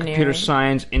computer engineering.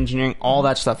 science, engineering, all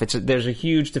that stuff. There's a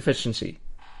huge deficiency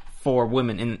for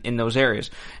women in those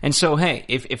areas. And so, hey,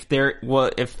 if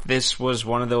this was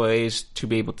one of the ways to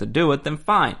be able to do it, then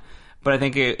fine. But I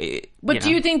think But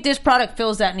do you think this product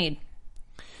fills that need?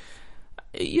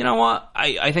 You know what?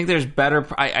 I think there's better.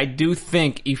 I do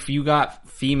think if you got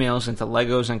females into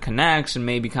Legos and Connects and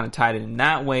maybe kind of tied it in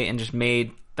that way and just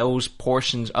made those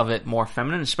portions of it more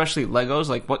feminine, especially Legos,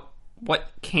 like what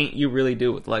can't you really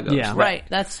do with Legos? Yeah. Right.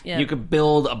 That's, yeah. You could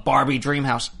build a Barbie dream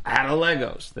house out of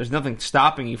Legos. There's nothing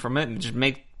stopping you from it. And just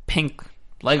make pink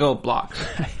Lego blocks.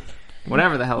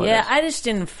 Whatever the hell it is. Yeah, I just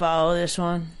didn't follow this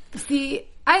one. See,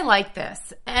 I like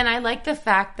this. And I like the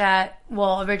fact that,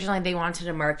 originally they wanted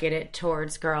to market it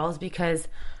towards girls because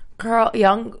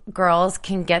young girls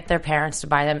can get their parents to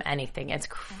buy them anything. It's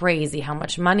crazy how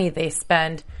much money they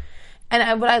spend.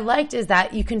 And what I liked is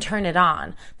that you can turn it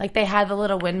on. Like they had the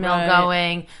little windmill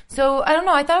going. So I don't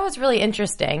know. I thought it was really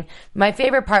interesting. My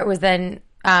favorite part was then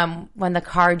when the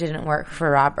car didn't work for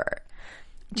Robert.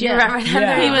 Do you remember that?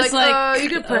 Yeah. He was He was like, "Oh, you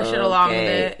could push it along with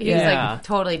it." He was Yeah. like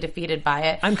totally defeated by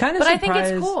it. I'm kind of but surprised I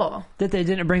think it's cool. that they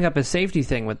didn't bring up a safety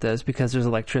thing with this because there's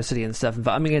electricity and stuff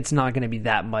involved. I mean, it's not going to be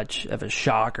that much of a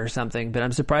shock or something, but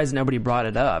I'm surprised nobody brought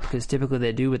it up because typically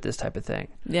they do with this type of thing.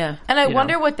 Yeah. And I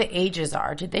wonder what the ages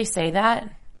are. Did they say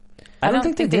that? I don't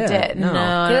think they did. No.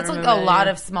 I That's don't like remember a that lot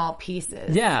either. of small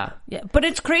pieces. Yeah. Yeah, but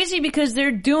it's crazy because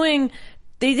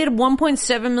they did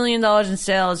 $1.7 million in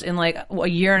sales in like a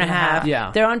year and a half.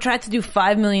 Yeah. They're on track to do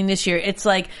 $5 million this year. It's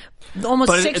like almost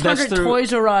But 600 that's through-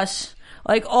 Toys R Us.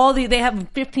 Like they have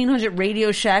 1,500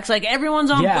 Radio Shacks. Like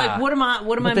everyone's on. Yeah. Like what am I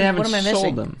But they haven't missing?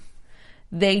 sold them.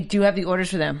 They do have the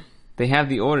orders for them. They have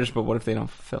the orders, but what if they don't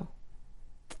fulfill?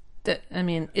 I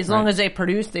mean, as long as they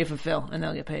produce, they fulfill, and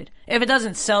they'll get paid. If it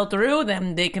doesn't sell through,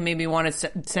 then they can maybe want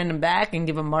to send them back and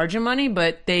give them margin money,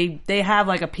 but they have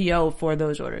like a PO for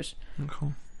those orders.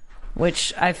 Cool.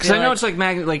 Which I feel Because I know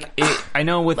like, it's like I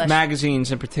know with Bless you.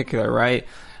 magazines in particular, right?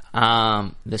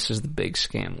 This is the big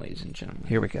scam, ladies and gentlemen.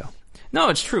 Here we go. No,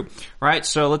 it's true, right?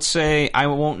 So let's say, I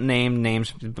won't name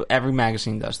names, but every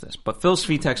magazine does this, but Phil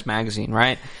Svitek's magazine,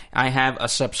 right? I have a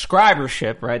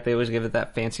subscribership, right? They always give it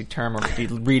that fancy term of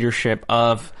readership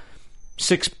of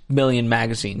 6 million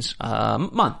magazines a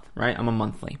month, right? I'm a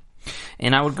monthly.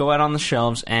 And I would go out on the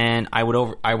shelves and I would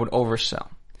oversell.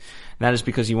 That is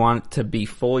because you want it to be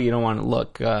full, you don't want it to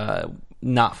look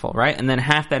not full, right? And then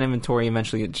half that inventory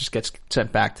eventually it just gets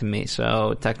sent back to me.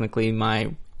 So technically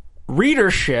my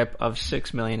readership of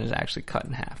 6 million is actually cut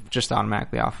in half, just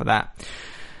automatically off of that.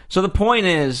 So the point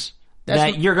is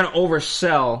that you're going to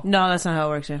oversell. No, that's not how it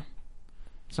works here.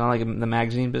 It's not like the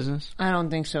magazine business? I don't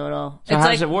think so at all. So how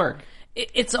does it work?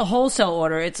 It's a wholesale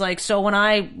order. It's like, so when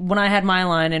I had my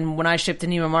line and when I shipped to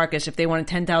Neiman Marcus, if they wanted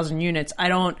 10,000 units, I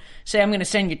don't say I'm going to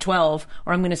send you 12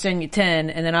 or I'm going to send you 10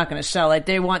 and they're not going to sell. Like,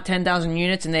 they want 10,000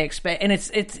 units and they expect, and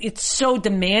it's so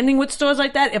demanding with stores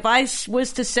like that. If I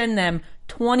was to send them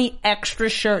 20 extra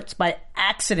shirts by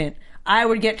accident, I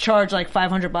would get charged like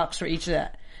 $500 for each of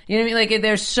that. You know what I mean? Like,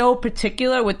 they're so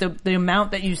particular with the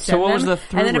amount that you send them. So what was the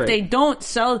through And then rate? if they don't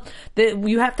sell,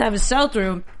 you have to have a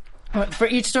sell-through. For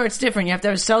each store, it's different. You have to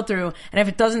have a sell-through. And if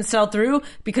it doesn't sell through,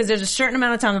 because there's a certain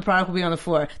amount of time the product will be on the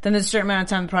floor, then there's a certain amount of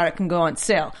time the product can go on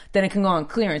sale. Then it can go on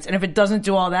clearance. And if it doesn't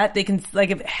do all that, they can,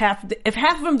 like, if half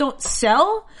of them don't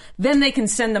sell, then they can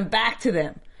send them back to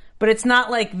them. But it's not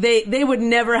like they would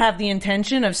never have the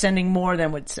intention of sending more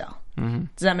than would sell. Mm-hmm.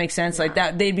 Does that make sense? Like,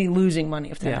 that, they'd be losing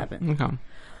money if that happened.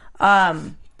 Okay.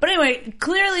 But anyway,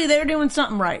 clearly they're doing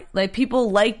something right. Like,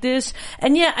 people like this.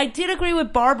 And yeah, I did agree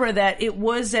with Barbara that it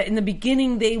was that in the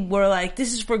beginning they were like,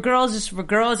 this is for girls, this is for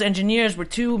girls. Engineers were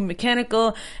too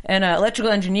mechanical and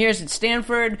electrical engineers at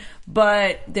Stanford,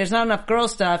 but there's not enough girl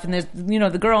stuff. And there's,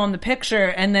 the girl in the picture.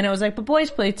 And then it was like, but boys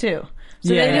play too. So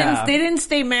they didn't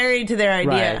stay married to their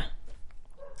idea. Right.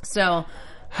 So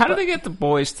how do they get the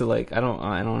boys to, like, I don't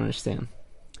understand.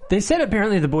 They said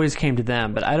apparently the boys came to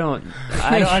them, but I don't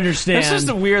understand. That's just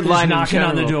a weird line knocking in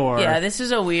on the general. door. yeah, this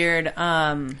is a weird.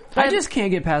 I just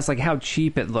can't get past like how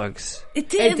cheap it looks. It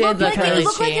did look like really it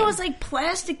looked like cheap. it was like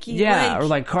plasticky. Yeah, or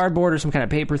like cardboard or some kind of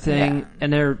paper thing, Yeah.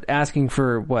 and they're asking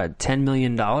for what, $10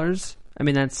 million? I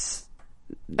mean, it's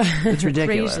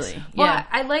ridiculous. Crazily. Well, Yeah.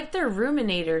 I like their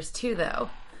ruminators too, though.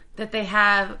 That they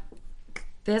have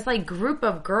this like group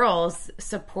of girls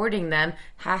supporting them,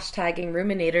 hashtagging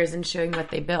ruminators and showing what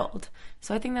they build.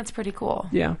 So I think that's pretty cool.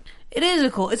 Yeah. It is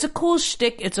it's a cool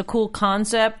shtick. It's a cool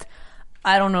concept.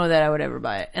 I don't know that I would ever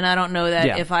buy it. And I don't know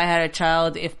that if I had a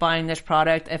child, if buying this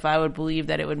product, if I would believe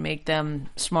that it would make them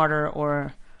smarter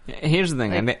or... Here's the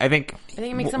thing. I think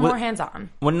it makes them more hands-on.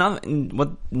 What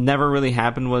never really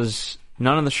happened was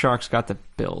none of the sharks got to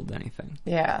build anything.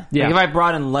 Yeah. Yeah. Like, if I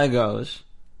brought in Legos,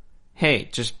 hey,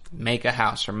 just make a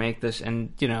house or make this,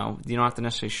 and, you don't have to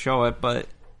necessarily show it, but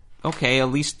okay, at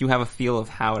least you have a feel of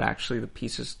how it actually, the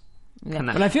pieces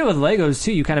connect. And I feel with Legos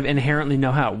too, you kind of inherently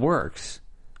know how it works.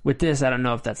 With this, I don't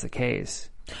know if that's the case.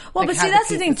 Well, Like, but how see, the that's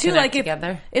the thing pieces too. connect Like,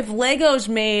 together. if Legos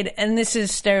made, and this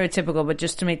is stereotypical, but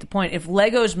just to make the point, if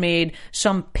Legos made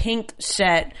some pink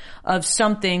set of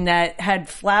something that had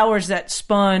flowers that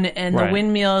spun and the Right.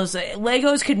 windmills,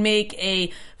 Legos could make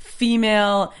a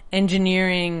female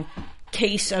engineering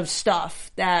case of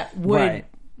stuff that would Right.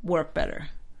 work better.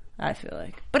 I feel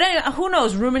like, but anyway, who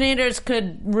knows? Ruminators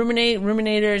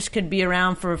could be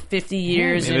around for 50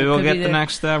 years. Maybe and it we'll could get be the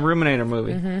next Ruminator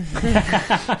movie.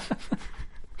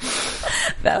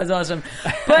 That was awesome.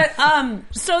 But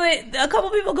so a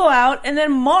couple people go out, and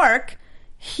then Mark,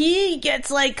 he gets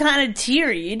like kind of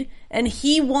tearied, and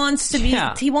he wants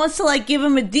to like give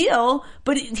him a deal,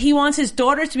 but he wants his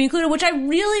daughters to be included, which I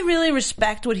really, really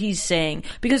respect what he's saying,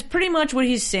 because pretty much what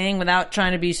he's saying, without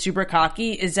trying to be super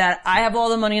cocky, is that I have all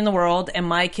the money in the world and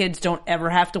my kids don't ever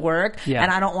have to work,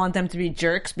 and I don't want them to be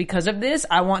jerks because of this.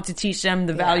 I want to teach them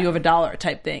the value of $1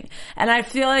 type thing. And I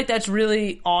feel like that's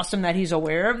really awesome that he's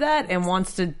aware of that and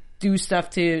wants to do stuff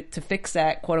to fix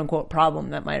that quote unquote problem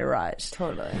that might arise.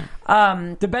 Totally.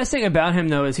 The best thing about him,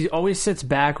 though, is he always sits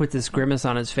back with this grimace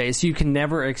on his face. You can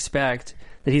never expect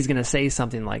that he's going to say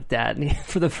something like that. And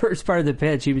for the first part of the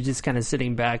pitch, he was just kind of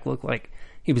sitting back, looked like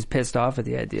he was pissed off at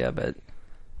the idea, but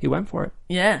he went for it.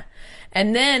 Yeah.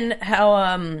 And then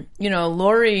how,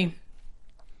 Lori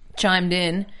chimed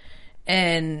in,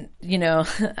 and,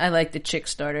 I like the chick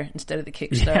starter instead of the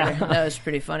Kickstarter. Yeah. That was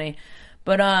pretty funny.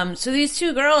 But so these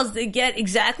two girls, they get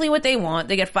exactly what they want.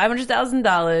 They get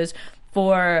 $500,000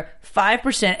 for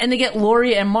 5%, and they get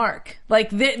Lori and Mark. Like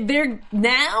they're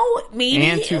now maybe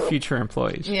And 2 future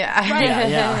employees. Yeah. Right.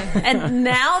 Yeah. And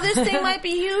now this thing might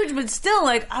be huge, but still,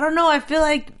 like, I don't know. I feel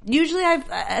like usually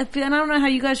I feel, and I don't know how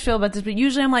you guys feel about this, but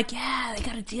usually I'm like, yeah, they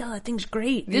got a deal. That thing's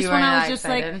great. This You one are I was not just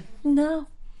excited? like, no.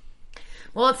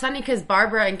 Well, it's funny because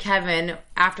Barbara and Kevin,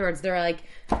 afterwards, they were like,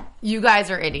 you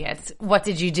guys are idiots. What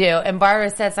did you do? And Barbara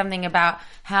said something about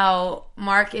how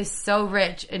Mark is so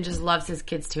rich and just loves his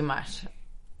kids too much.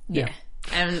 Yeah.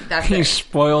 And that's He it.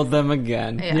 spoiled them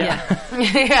again. Yeah.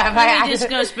 Yeah, I'm just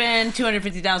go spend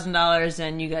 $250,000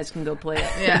 and you guys can go play it.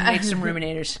 Yeah. Make some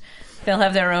Ruminators. They'll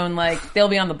have their own, like, they'll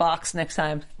be on the box next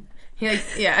time.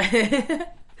 Yeah.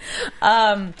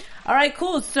 All right,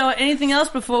 cool. So anything else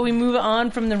before we move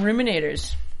on from the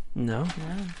Ruminators? No.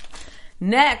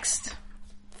 Next,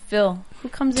 Phil, who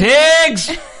comes in?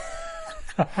 Tiggs!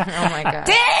 Oh my God.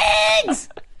 Tiggs!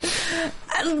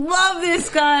 I love this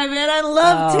guy, man. I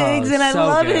love Tiggs, and I so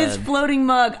love good. his floating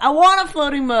mug. I want a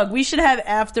floating mug. We should have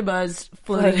AfterBuzz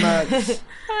floating mugs.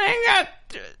 I got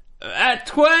at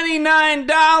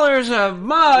 $29 a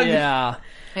mug. Yeah.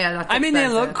 Yeah, that's I mean, they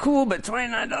expensive. look cool, but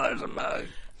 $29 a mug.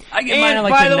 I get mine And at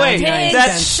like by the the way, 99 Tiggs,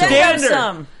 that's cent send store. us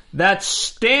some. That's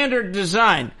standard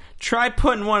design. Try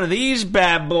putting one of these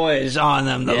bad boys on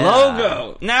them, the Yeah.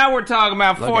 logo. Now we're talking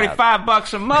about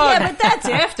 $45 a mug. Yeah, but that's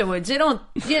afterwards. They don't,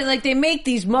 like, they make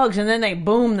these mugs and then they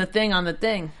boom the thing on the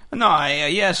thing. No,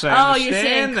 yes, I Oh, understand you're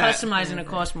saying that. customizing it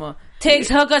costs more. Tiggs,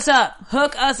 hook us up.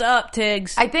 Hook us up,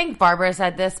 Tiggs. I think Barbara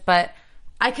said this, but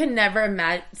I could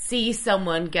never see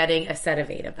someone getting a set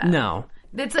of 8 of them. No.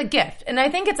 It's a gift. And I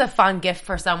think it's a fun gift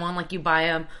for someone. Like, you buy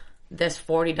them this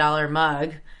 $40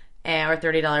 mug or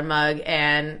 $30 mug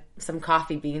and some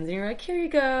coffee beans. And you're like, here you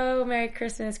go. Merry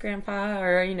Christmas, Grandpa.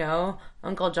 Or,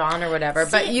 Uncle John or whatever.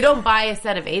 But you don't buy a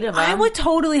set of 8 of them. I would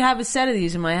totally have a set of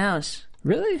these in my house.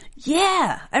 Really?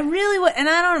 Yeah, I really would. And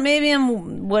I don't, maybe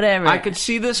I'm whatever. I could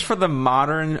see this for the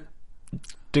modern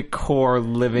decor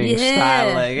living Yeah.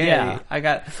 style. Like, hey, Yeah.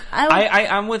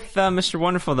 I'm with Mr.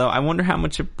 Wonderful though. I wonder how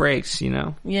much it breaks.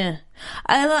 Yeah.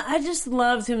 I just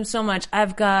loved him so much.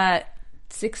 I've got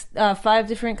 5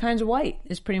 different kinds of white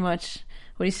is pretty much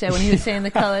what he said when he was saying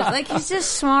the colors. Like, he's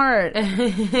just smart.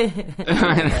 It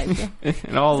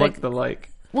all like- looked alike.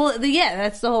 Well, yeah,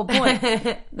 that's the whole point.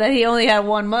 That he only had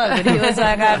one mug. But he was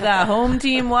like, I've got home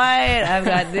team white, I've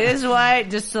got this white,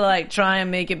 just to like try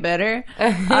and make it better.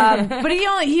 But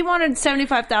he wanted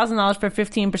 $75,000 for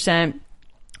 15%.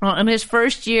 In his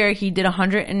first year, he did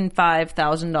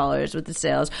 $105,000 with the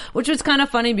sales, which was kind of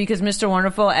funny because Mr.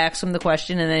 Wonderful asked him the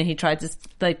question and then he tried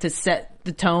to set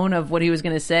the tone of what he was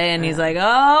going to say, and he's like,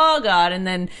 "Oh God!" And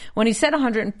then when he said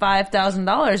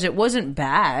 $105,000, it wasn't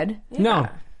bad. No.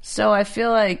 So I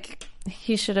feel like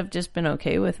he should have just been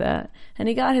okay with that. And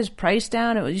he got his price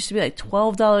down. It used to be like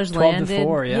 $12 12 landed. to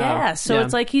 4, yeah. Yeah, so Yeah.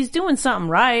 it's like he's doing something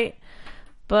right.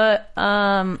 But,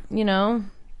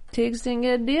 Tiggs didn't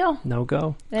get a deal. No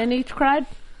go. And he cried.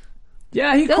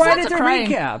 Yeah, he There's cried lots at of the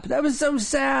crying. recap. That was so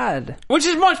sad. Which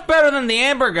is much better than the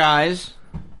Amber guys.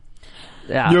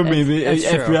 Yeah, You mean that's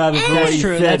if true. you had a That's voice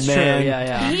true. said, That's true. man.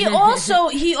 Yeah.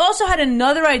 He also had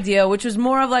another idea, which was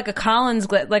more of like a Collins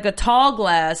like a tall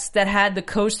glass that had the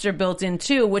coaster built in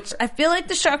too, which I feel like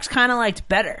the Sharks kind of liked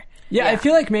better. Yeah, I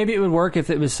feel like maybe it would work if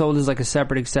it was sold as like a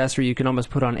separate accessory you can almost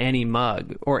put on any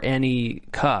mug or any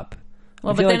cup.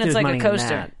 Well, I feel but then it's there's like a money in coaster.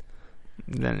 that.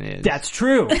 Than it is. That's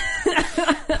true.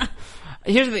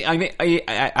 Here's the thing.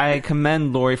 I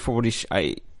commend Lori for what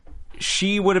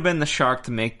she would have been the Shark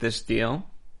to make this deal,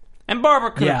 and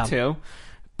Barbara could have too.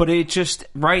 But it just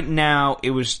right now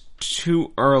it was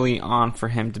too early on for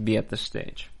him to be at this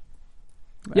stage.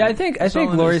 Yeah, I think all it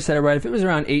Lori is. said it right. If it was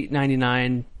around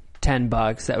 $8.99,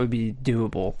 $10, that would be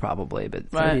doable probably. But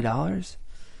 $30,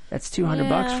 that's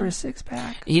 $200 for a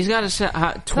 6-pack. He's got to set a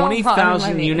lot of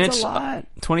 20,000 money. units. It's a lot.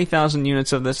 20,000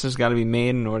 units of this has got to be made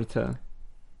in order to.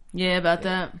 Yeah, about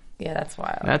that. Yeah, that's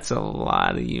wild. That's a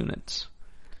lot of units.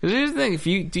 Because here's the thing: if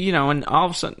you and all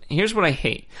of a sudden, here's what I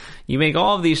hate: you make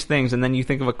all of these things, and then you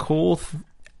think of a cool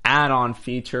add-on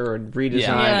feature or redesign.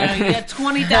 Yeah, you got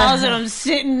 20,000 of them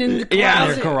sitting in the closet. Yeah.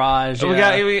 Their garage. We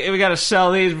Yeah. got to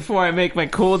sell these before I make my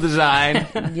cool design.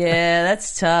 Yeah,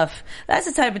 that's tough. That's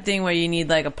the type of thing where you need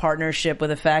like a partnership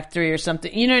with a factory or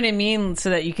something. You know what I mean?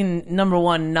 So that you can, number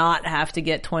one, not have to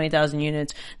get 20,000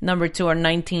 units. Number two, or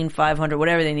 19,500,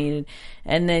 whatever they needed.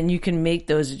 And then you can make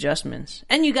those adjustments.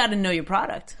 And you got to know your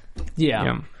product.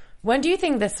 Yeah. When do you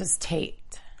think this was taped?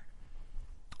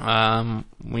 We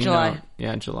July. know.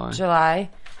 Yeah, July. July.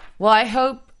 Well, I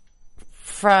hope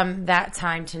from that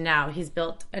time to now, he's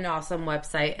built an awesome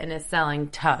website and is selling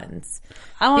tons.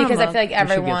 I Because I feel like get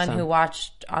everyone some. who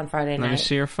watched on Friday night. Let me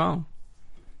see your phone.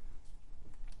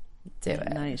 Do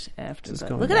it. Nice AfterBuzz.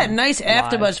 going Look at that down nice live.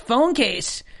 AfterBuzz phone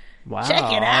case. Wow. Check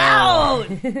it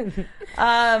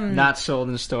out. Not sold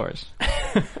in stores.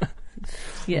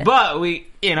 Yeah. But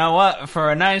you know what?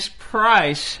 For a nice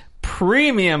price,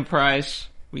 premium price,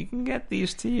 we can get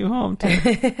these to you home too.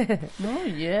 Oh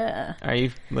yeah. Are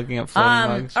you looking up floating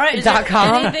mugs? All right. Is there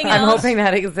 .com. anything I'm else? hoping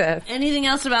that exists. Anything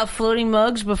else about floating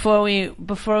mugs before we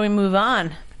move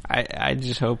on? I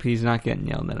just hope he's not getting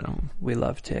yelled at home. We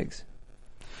love Tiggs.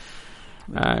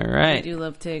 All I right. do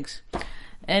love Tiggs.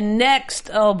 And next,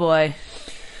 oh boy,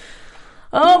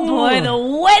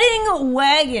 the wedding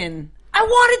wagon. I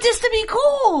wanted this to be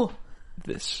cool.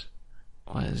 This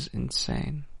was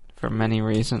insane for many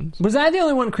reasons. Was I the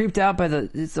only one creeped out by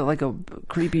it's like a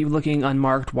creepy looking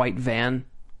unmarked white van?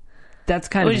 That's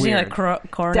kind of weird.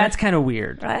 Corner? That's kind of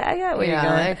weird. I got where Yeah,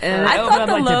 you're going. like- And I it thought opened the up,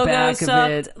 like, the logo back of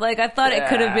sucked. it. Like I thought it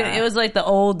could have been. It was like the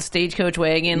old stagecoach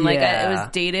wagon. Like it was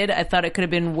dated. I thought it could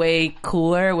have been way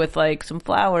cooler with like some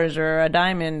flowers or a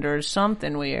diamond or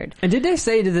something weird. And did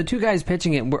the two guys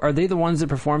pitching it, are they the ones that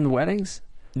performed the weddings?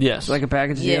 Yes. Like a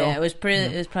package deal? Yeah, it was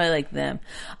pretty. It was probably like them.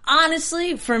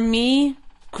 Honestly, for me,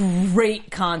 great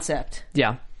concept.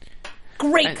 Yeah.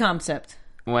 Great concept.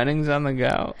 Weddings on the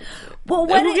go. Well,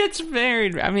 Who gets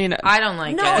married? I mean, I don't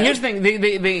like No, it. here's the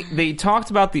thing. They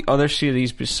talked about the other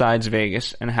cities besides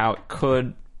Vegas and how it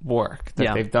could work. That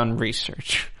Yeah. they've done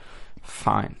research.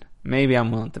 Fine. Maybe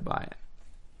I'm willing to buy it.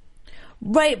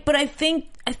 Right, but I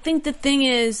think the thing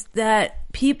is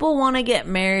that people want to get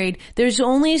married. There's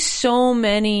only so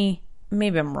many.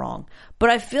 Maybe I'm wrong, but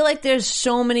I feel like there's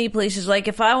so many places. Like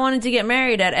if I wanted to get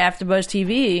married at AfterBuzz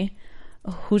TV,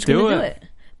 who's going to do it?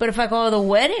 But if I call the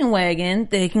wedding wagon,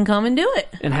 they can come and do it.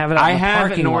 And have it out in the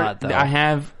parking lot, though. I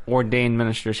have ordained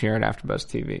ministers here at AfterBuzz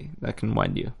TV that can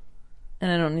wed you.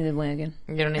 And I don't need a wagon.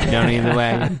 You don't need You don't need the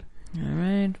wagon. All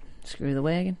right, screw the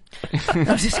wagon.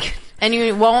 I'm just kidding. And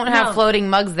you won't have No. floating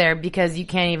mugs there because you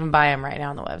can't even buy them right now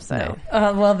on the website.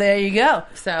 Well, there you go.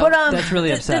 So- but That's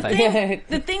really upsetting.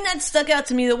 The thing that stuck out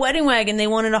to me, the wedding wagon, they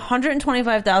wanted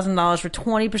 $125,000 for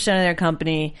 20% of their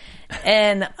company,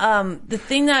 and the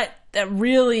thing that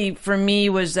really for me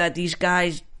was that these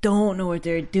guys don't know what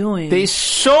they're doing. They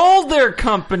sold their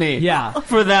company Yeah.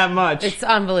 for that much. It's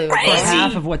unbelievable. For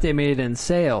half of what they made in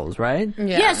sales, right?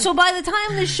 Yeah, so by the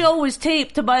time the show was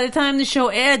taped to by the time the show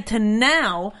aired to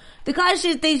now, the guys,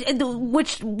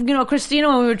 which, Christina,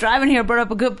 when we were driving here, brought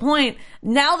up a good point.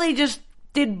 Now they just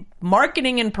did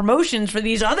marketing and promotions for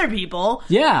these other people.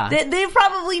 Yeah. They've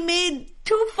probably made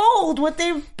twofold what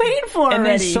they've paid for And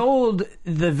already. they sold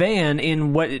the van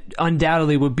in what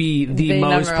undoubtedly would be the The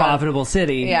most number one. profitable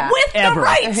city Yeah. with ever. the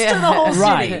rights to the whole city.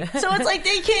 Right. So it's like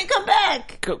they can't come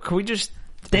back. Can we just...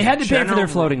 They had to pay for General- their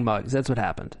floating mugs. That's what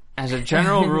happened. As a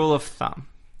general rule of thumb,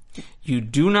 you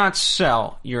do not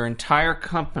sell your entire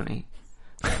company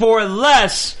for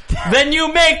less than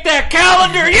you make that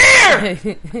calendar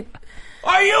year!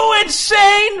 Are you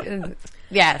insane?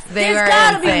 Yes, they There's were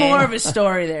got to be insane. more of a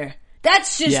story there.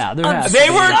 That's just Yeah, there has to They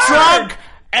were absurd. drunk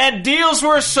and deals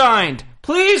were signed.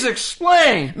 Please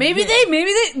explain. Maybe they,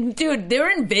 dude, they were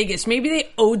in Vegas. Maybe they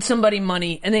owed somebody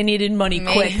money and they needed money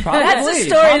quick. Probably. That's the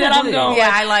story that I'm Probably. going. Yeah,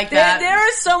 with. I like that. There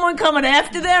is someone coming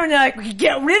after them, and they're like,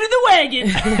 "Get rid of the wagon,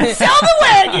 sell the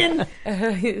wagon."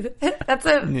 That's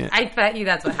I bet you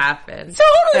that's what happened.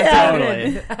 Totally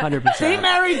Totally. happened. 100%. They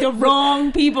married the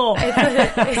wrong people.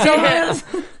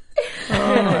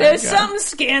 There's something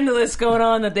scandalous going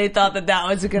on that they thought that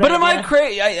was a good But idea. am I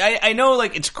crazy? I know,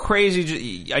 like, it's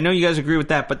crazy. I know you guys agree with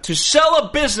that, but to sell a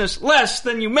business less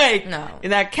than you make No.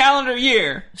 in that calendar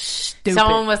year, Stupid.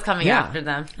 Someone was coming Yeah. after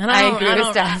them. And I don't- agree I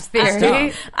with don't- Steph's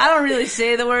theory. I don't really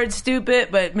say the word stupid,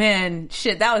 but man,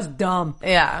 shit, that was dumb.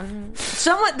 Yeah.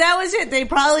 Someone that was it. They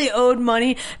probably owed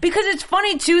money because it's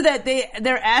funny too that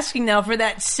they're asking now for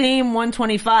that same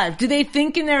 125. Do they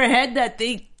think in their head that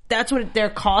that's what their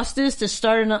cost is to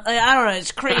start? I don't know.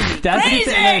 It's crazy. That's crazy.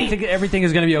 the thing. I think everything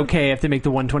is going to be okay if they make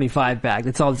the 125 back.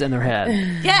 That's all that's in their head.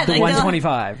 Yeah, The like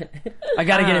 125. I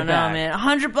got to get it back. Man,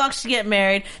 $100 to get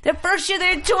married. Their first year,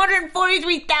 they had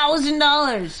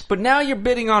 $243,000, but now you're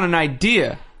bidding on an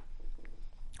idea.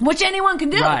 which anyone can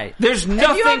do. Right. There's If you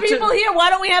nothing have people to... here,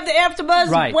 why don't we have the AfterBuzz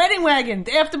Right. wedding wagon?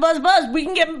 The AfterBuzz Buzz.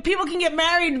 People can get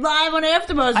married live on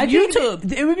AfterBuzz I think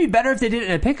YouTube. it would be better if they did it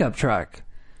in a pickup truck.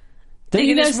 Don't They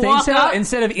you can guys just think walk so? up?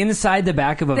 Instead of inside the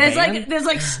back of a There's van?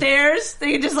 like stairs.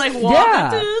 They can just like walk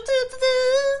Yeah. up.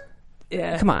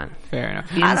 Yeah. Come on. Fair enough.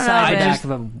 The inside man. back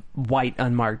of a white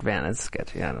unmarked van is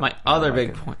sketchy. I don't My know. other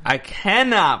big point. I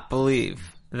cannot believe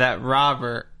that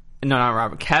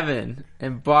Kevin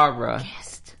and Barbara.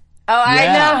 Oh, I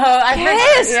Yeah. know. I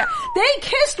Kiss. yeah. They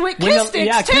kissed with When kiss the- sticks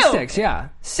yeah, too. kiss sticks, yeah.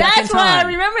 Second That's why I time.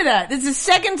 remember that. It's the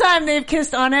second time they've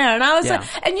kissed on air, and I was Yeah.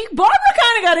 like, and Barbara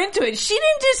kind of got into it. She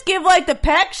didn't just give like the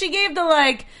peck; she gave the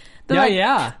like. The, Yeah, like,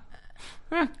 yeah.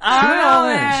 I don't went know, all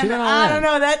in. man. She went all I in. don't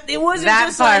know that it wasn't That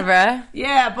just like, Barbara.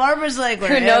 yeah, Barbara's like, Who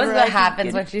whatever, knows I what can happens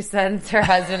get when it. she sends her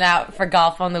husband out for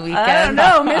golf on the weekend? I don't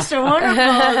know, Mr.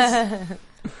 Wonderful.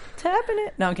 Tapping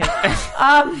it. No, I'm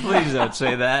kidding. Please don't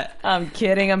say that. I'm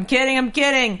kidding.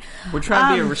 We're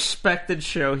trying to be a respected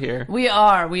show here. We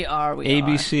are.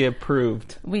 ABC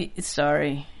approved.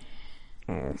 Sorry.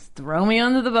 Throw me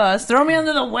under the bus. Throw me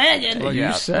under the wagon. Well,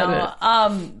 you said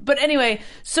it. But anyway,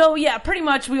 so yeah, pretty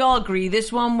much we all agree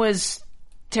this one was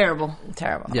terrible.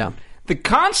 Terrible. Yeah. The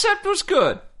concept was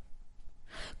good.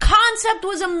 Concept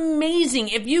was amazing.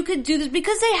 If you could do this,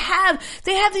 because they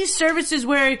have these services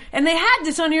where, and they had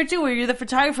this on here too, where you're the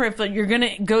photographer. If you're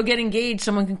gonna go get engaged,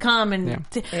 someone can come and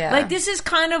Yeah. like this is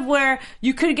kind of where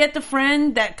you could get the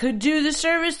friend that could do the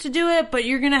service to do it, but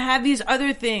you're gonna have these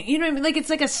other things. You know what I mean? Like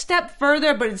it's like a step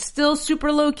further, but it's still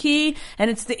super low key, and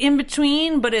it's the in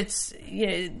between. But it's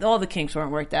all the kinks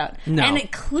weren't worked out, No. and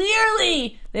it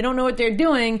clearly they don't know what they're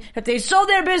doing. If they sold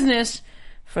their business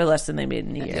for less than they made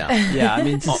in a year. Yeah, I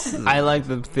mean, it's- I like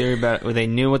the theory about it, where they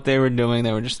knew what they were doing.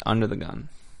 They were just under the gun.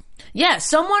 Yeah, they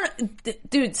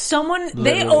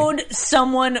Literally. owed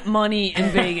someone money in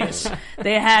Vegas.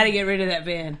 They had to get rid of that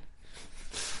van.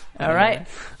 All right.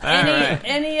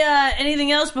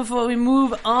 Anything else before we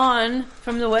move on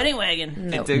from the wedding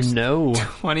wagon? It takes no.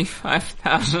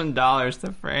 $25,000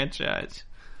 to franchise.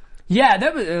 Yeah,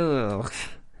 that was. Ugh.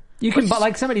 You can,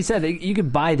 like somebody said, you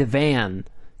could buy the van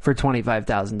for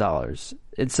 $25,000.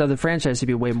 So the franchise should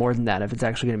be way more than that if it's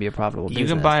actually going to be a profitable business.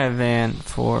 You can buy a van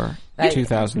for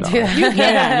 $2,000.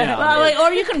 Well,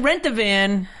 or you can rent the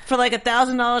van for like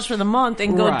 $1,000 for the month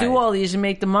and go Right. do all these and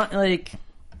make the money. Like,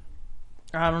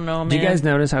 I don't know, man. Do you guys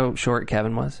notice how short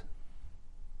Kevin was?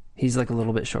 He's like a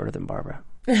little bit shorter than Barbara.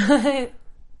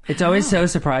 It's always so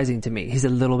surprising to me. He's a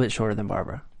little bit shorter than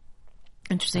Barbara.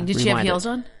 Interesting. Did she have Rewind heels it.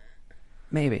 on?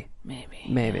 Maybe.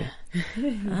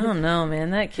 I don't know,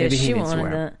 man. That kid, Maybe he she needs to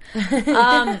wanted wear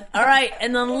that. All right,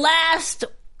 and the last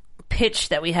pitch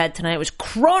that we had tonight was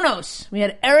Kronos. We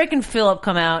had Eric and Philip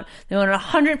come out. They wanted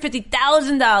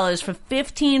 $150,000 for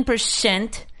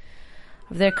 15%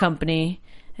 of their company,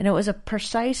 and it was a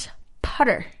precise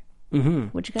putter. Mm-hmm.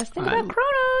 What'd you guys think about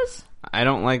Kronos? I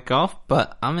don't like golf,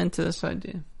 but I'm into this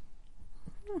idea.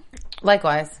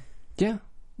 Likewise. Yeah.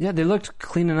 Yeah, they looked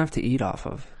clean enough to eat off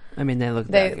of. I mean, they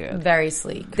looked that They good. very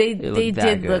sleek. They look did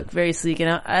that good. look very sleek,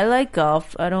 and I like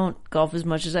golf. I don't golf as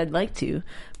much as I'd like to,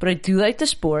 but I do like the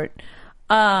sport.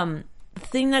 The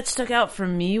thing that stuck out for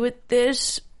me with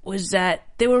this was that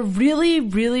they were really,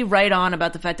 really right on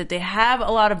about the fact that they have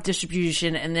a lot of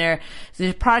distribution and their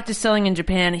product is selling in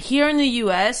Japan. Here in the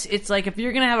U.S., it's like if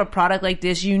you're going to have a product like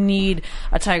this, you need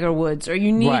a Tiger Woods or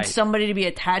you need Right. somebody to be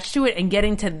attached to it, and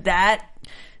getting to that,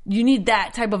 you need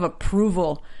that type of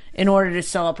approval in order to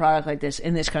sell a product like this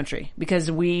in this country, because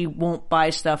we won't buy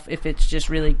stuff if it's just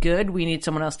really good. We need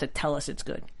someone else to tell us it's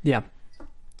good. Yeah.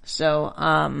 So,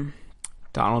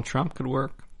 Donald Trump could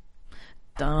work.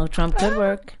 Donald Trump could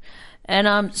work.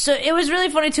 And so it was really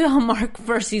funny too how Mark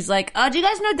first, he's like, do you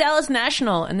guys know Dallas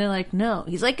National? And they're like, no.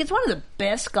 He's like, it's one of the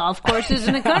best golf courses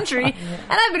in the country. And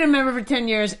I've been a member for 10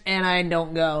 years and I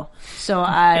don't go. So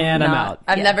I'm out.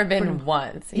 I've Yeah, never been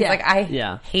once. He's Yeah. like, I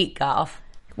Yeah. hate golf.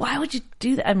 Why would you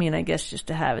do that? I mean, I guess just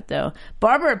to have it though.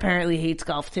 Barbara apparently hates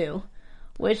golf too,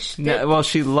 which No, well,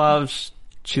 she loves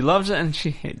it and she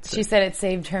hates She it. said it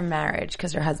saved her marriage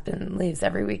because her husband leaves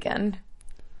every weekend.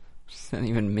 What does that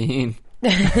even mean?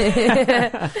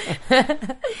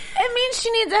 it means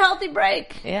she needs a healthy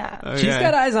break. Yeah. She's Okay.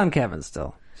 got eyes on Kevin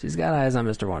still. She's got eyes on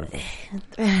Mr. Wonderful.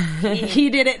 He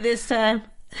did it this time.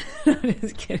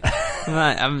 Just kidding.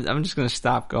 I'm just going to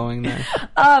stop going there.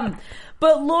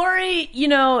 But Lori, you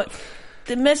know,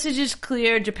 the message is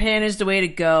clear. Japan is the way to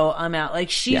go. I'm out. Like,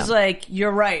 she's like,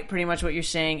 you're right, pretty much what you're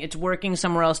saying. It's working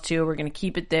somewhere else too. We're going to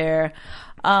keep it there.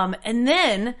 And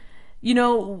then, you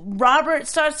know, Robert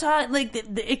starts talking, like,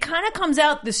 it kind of comes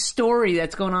out the story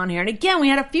that's going on here. And again, we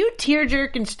had a few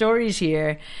tear-jerking stories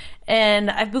here. And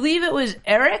I believe it was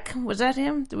Eric. Was that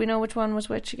him? Do we know which one was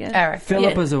which again? Eric.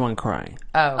 Philip Yeah. was the one crying.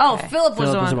 Oh, okay. Philip was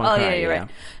Philip the was one. the one Oh, yeah, crying, you're yeah. right.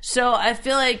 So I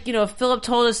feel like, you know, Philip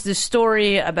told us this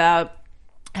story about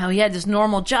how he had this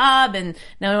normal job and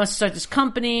now he wants to start this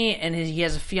company and he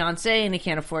has a fiance and he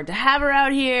can't afford to have her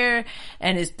out here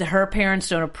and her parents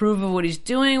don't approve of what he's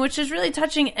doing, which is really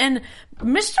touching. And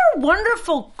Mr.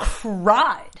 Wonderful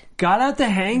cried. Got out the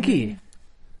hanky.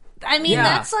 I mean,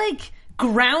 that's like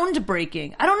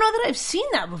groundbreaking. I don't know that I've seen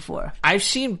that before. I've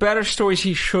seen better stories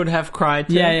he should have cried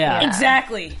to. Yeah.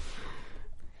 Exactly.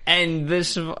 And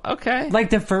this, okay. Like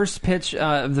the first pitch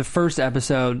of the first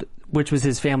episode, which was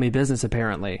his family business,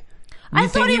 apparently. I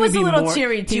thought he was a little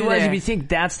teary too. He was. If you think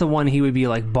that's the one he would be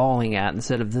like bawling at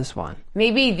instead of this one.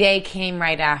 Maybe they came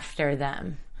right after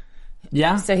them.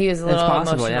 Yeah. So he was a little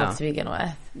possible, emotional to begin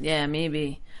with. Yeah,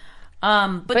 maybe.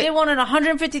 But they wanted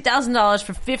 $150,000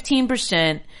 for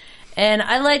 15%. And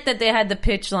I like that they had the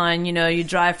pitch line, you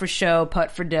drive for show,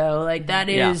 putt for dough. Like that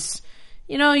is,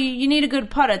 you need a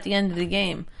good putt at the end of the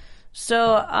game.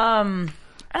 So, I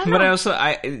don't know. But also,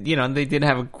 they did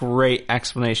have a great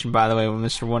explanation, by the way, when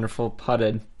Mr. Wonderful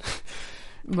putted.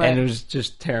 Right. And it was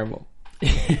just terrible.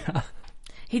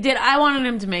 He did. I wanted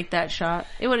him to make that shot.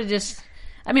 It would have just...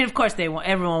 I mean, of course,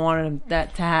 everyone wanted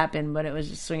that to happen, but it was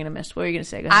just swing and a miss. What were you going to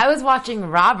say? Go ahead. I was watching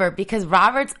Robert because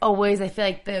Robert's always, I feel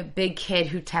like, the big kid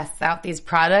who tests out these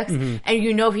products, and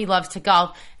he loves to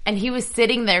golf. And he was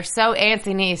sitting there so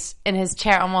antsy in his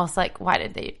chair, almost like, why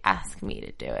did they ask me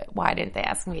to do it? Why didn't they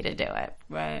ask me to do it?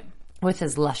 Right. With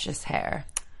his luscious hair.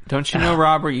 Don't you know,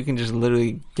 Robert, you can just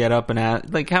literally get up and ask.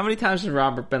 Like, how many times has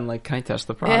Robert been like, can I test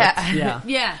the product? Yeah.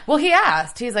 Yeah. Well, he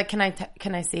asked. He's like, can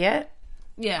I see it?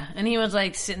 Yeah. And he was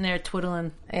like sitting there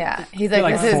twiddling. Yeah. He's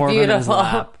like, this is 4 of them in his beautiful.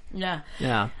 lap. Yeah.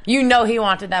 Yeah. You know he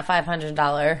wanted that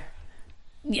 $500.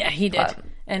 Yeah, he did.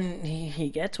 And he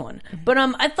gets one. But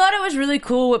I thought it was really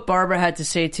cool what Barbara had to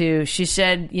say, too. She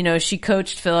said, she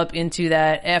coached Philip into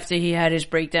that after he had his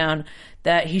breakdown,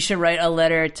 that he should write a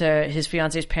letter to his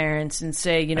fiance's parents and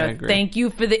say, thank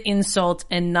you for the insult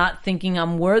and not thinking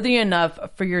I'm worthy enough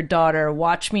for your daughter.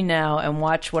 Watch me now and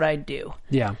watch what I do.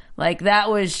 Yeah. Like, that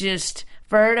was just...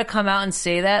 For her to come out and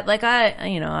say that, like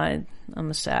I'm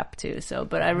a sap too, so,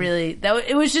 but I really,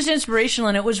 it was just inspirational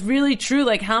and it was really true.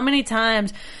 Like how many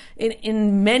times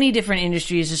in many different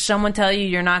industries does someone tell you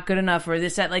you're not good enough or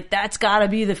this, that, like that's gotta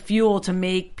be the fuel to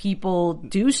make people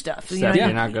do stuff.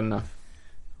 You're not good enough.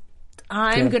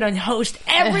 I'm gonna host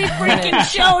every freaking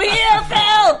show here,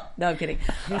 Phil! No, I'm kidding.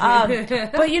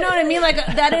 But you know what I mean? Like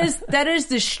that is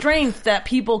the strength that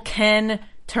people can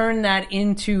turn that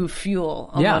into fuel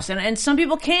almost. Yeah. And some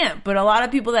people can't, but a lot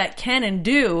of people that can and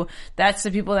do, that's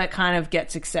the people that kind of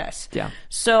get success. Yeah.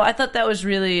 So I thought that was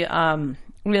really,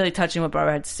 really touching what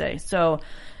Barbara had to say. So,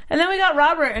 and then we got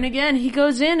Robert, and again, he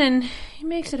goes in and he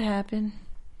makes it happen.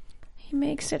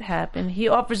 He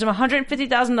offers him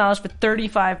 $150,000 for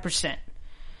 35%.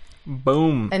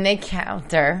 Boom. And they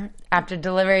counter after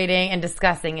deliberating and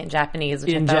discussing in Japanese.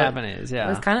 Which Japanese, yeah. It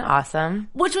was kind of awesome.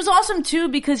 Which was awesome, too,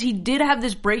 because he did have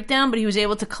this breakdown, but he was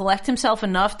able to collect himself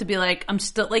enough to be like, I'm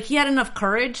still... Like, he had enough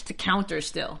courage to counter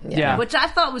still. Yeah. Which I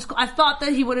thought was cool. I thought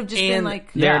that he would have just been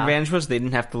like... Their advantage was they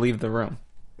didn't have to leave the room.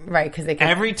 Right, because they could...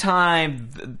 Every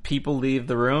time people leave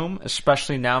the room,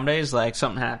 especially nowadays, like,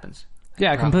 something happens.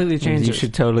 Yeah, completely changes. You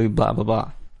should totally blah, blah,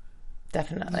 blah.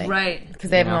 Definitely. Right. Because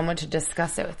they have a moment to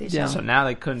discuss it with each other. So now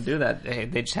they couldn't do that.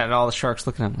 They just had all the sharks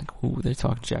looking at them like, ooh, they're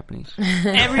talking Japanese.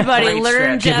 Everybody Great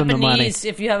learn stretch. Give them the money. Japanese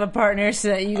if you have a partner so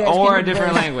that you guys or can a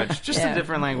different learn. language. Just a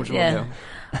different language will do.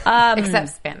 Except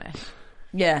Spanish.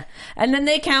 Yeah. And then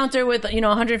they counter with,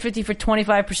 $150 for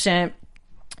 25%.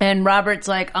 And Robert's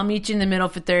like, I'll meet you in the middle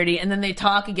for 30. And then they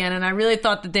talk again. And I really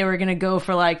thought that they were going to go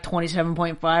for like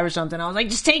 27.5 or something. I was like,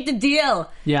 just take the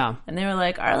deal. Yeah. And they were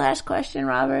like, our last question,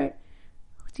 Robert.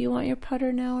 Do you want your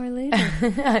putter now or later?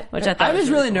 Which I thought I was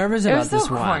really cool. nervous It about was so this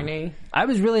one. corny. I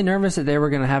was really nervous that they were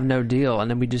going to have no deal,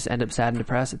 and then we just end up sad and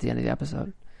depressed at the end of the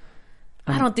episode.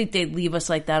 I don't think they'd leave us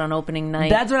like that on opening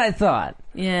night. That's what I thought.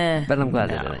 Yeah. But I'm glad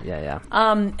they didn't. Yeah.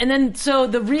 And then, so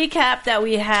the recap that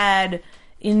we had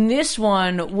in this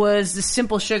one was the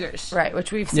Simple Sugars. Right,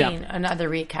 which we've seen another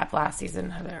recap last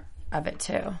season of it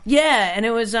too. Yeah, and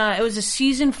it was a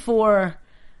season 4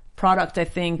 product, I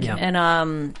think. Yeah.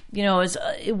 And,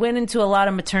 it went into a lot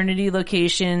of maternity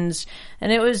locations,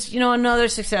 and it was, another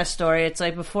success story. It's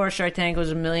like before Shark Tank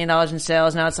was $1 million in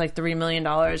sales, now it's like $3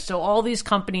 million. So all these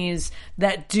companies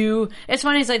that do, it's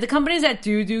funny, it's like the companies that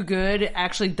do good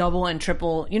actually double and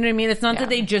triple. You know what I mean? It's not that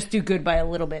they just do good by a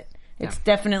little bit. It's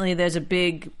definitely, there's a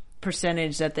big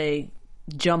percentage that they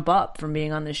jump up from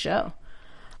being on this show.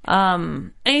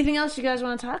 Anything else you guys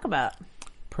want to talk about?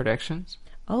 Predictions?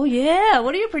 Oh, yeah.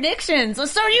 What are your predictions?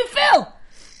 Let's start with you, Phil.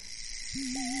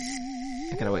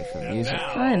 I gotta wait for the music.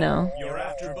 I know. Your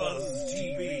AfterBuzz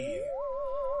TV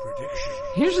predictions.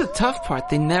 Here's the tough part.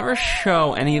 They never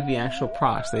show any of the actual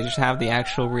products. They just have the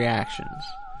actual reactions.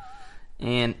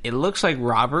 And it looks like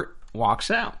Robert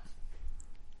walks out.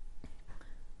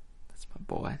 That's my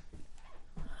boy.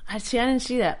 I didn't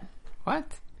see that. What?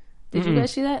 Did you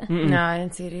guys see that? No, I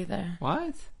didn't see it either.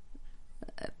 What?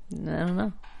 I don't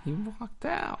know. He walked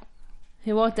out.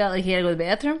 He walked out like he had to go to the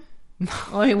bathroom?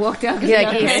 Or he walked out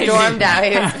because He stormed out.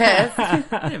 He was pissed.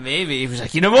 Yeah, maybe. He was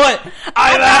like, you know what?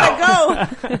 I'm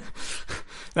out! go.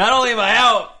 Not only am I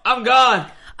out, I'm gone.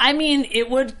 I mean, it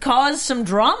would cause some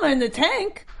drama in the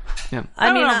tank. Yeah.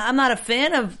 I mean, I'm not a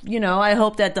fan of, I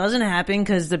hope that doesn't happen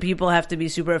because the people have to be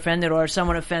super offended or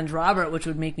someone offends Robert, which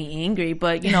would make me angry.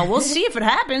 But, we'll see if it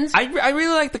happens. I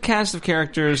really like the cast of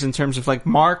characters in terms of, like,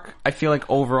 Mark, I feel like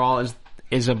overall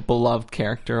is a beloved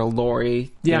character.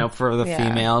 Lori, for the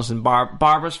females. And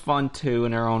Barbara's fun, too,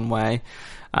 in her own way.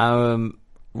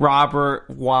 Robert,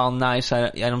 while nice, I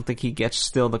don't think he gets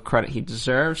still the credit he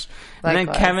deserves. Likewise. And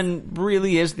then Kevin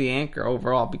really is the anchor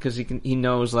overall because he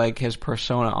knows like his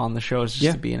persona on the show is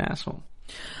just to be an asshole.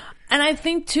 And I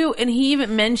think too, and he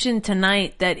even mentioned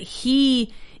tonight that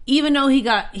even though he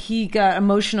got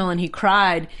emotional and he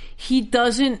cried, he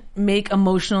doesn't make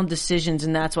emotional decisions,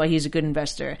 and that's why he's a good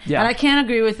investor. Yeah. And I can't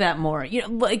agree with that more.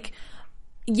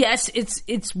 Yes,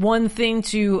 it's one thing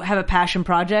to have a passion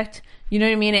project. You know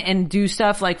what I mean? And do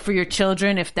stuff like for your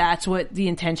children if that's what the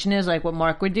intention is, like what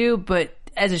Mark would do. But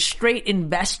as a straight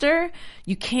investor,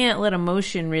 you can't let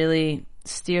emotion really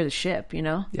steer the ship,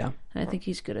 Yeah. And I think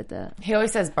he's good at that. He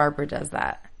always says Barbara does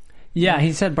that. Yeah,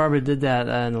 he said Barbara did that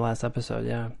in the last episode,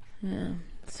 yeah.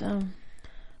 So,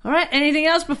 all right. Anything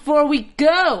else before we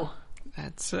go?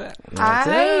 That's it.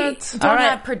 I don't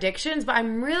have predictions, but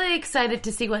I'm really excited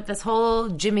to see what this whole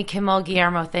Jimmy Kimmel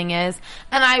Guillermo thing is,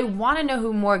 and I want to know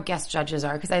who more guest judges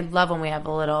are because I love when we have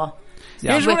a little.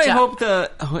 Yeah. Here's what I hope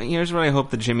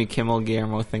the Jimmy Kimmel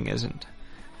Guillermo thing isn't.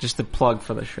 Just a plug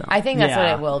for the show. I think that's what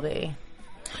it will be.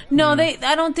 No,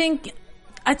 I don't think.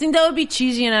 I think that would be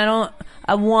cheesy, and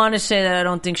I want to say that I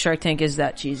don't think Shark Tank is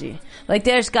that cheesy. Like,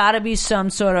 there's got to be some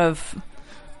sort of.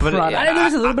 But I think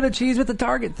there's a little bit of cheese with the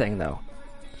Target thing, though.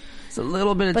 It's a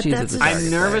little bit of cheese with the Target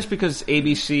I'm nervous because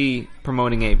ABC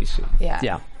promoting ABC.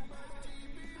 Yeah.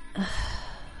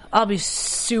 I'll be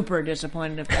super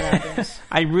disappointed if that happens.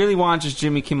 I really want just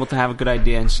Jimmy Kimmel to have a good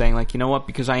idea and saying, like, you know what,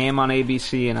 because I am on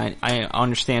ABC and I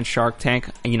understand Shark Tank,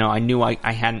 I knew I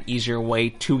had an easier way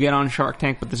to get on Shark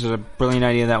Tank, but this is a brilliant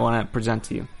idea that I want to present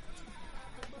to you.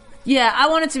 Yeah, I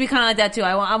want it to be kind of like that too.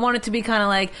 I want it to be kind of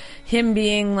like him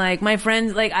being like, my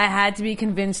friends, like I had to be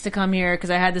convinced to come here because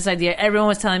I had this idea. Everyone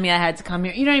was telling me I had to come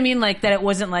here. You know what I mean? Like that it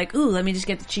wasn't like, ooh, let me just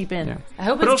get the cheap in. Yeah. I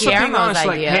hope it's Guillermo's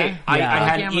idea. Like, hey, I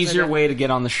had an easier way to get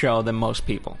on the show than most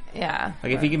people. Yeah.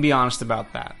 Like if you can be honest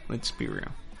about that, let's be real.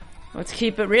 Let's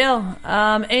keep it real.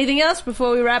 Anything else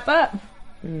before we wrap up?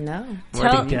 No.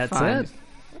 That's it.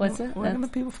 What's that? Where can the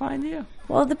people find you?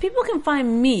 Well, the people can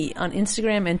find me on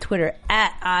Instagram and Twitter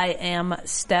at I am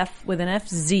Steph with an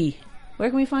FZ. Where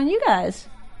can we find you guys?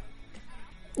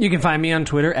 You can find me on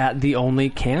Twitter at The Only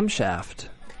Camshaft.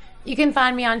 You can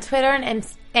find me on Twitter and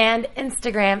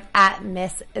Instagram at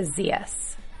Miss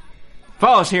Zias.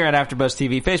 Follow us here at AfterBuzz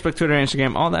TV, Facebook, Twitter,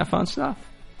 Instagram, all that fun stuff.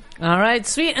 All right,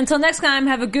 sweet. Until next time,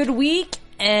 have a good week,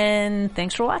 and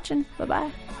thanks for watching.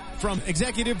 Bye-bye. From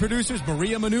executive producers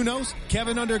Maria Menounos,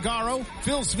 Kevin Undergaro,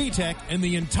 Phil Svitek, and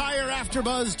the entire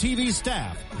AfterBuzz TV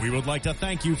staff, we would like to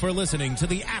thank you for listening to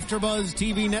the AfterBuzz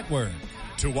TV network.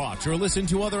 To watch or listen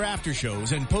to other after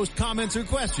shows and post comments or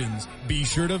questions, be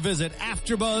sure to visit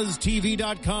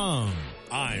AfterBuzzTV.com.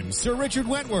 I'm Sir Richard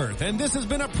Wentworth, and this has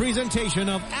been a presentation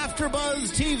of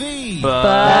AfterBuzz TV.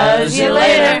 Buzz you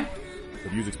later. The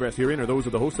views expressed herein are those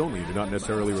of the hosts only and do not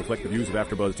necessarily reflect the views of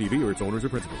AfterBuzz TV or its owners or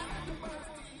principals.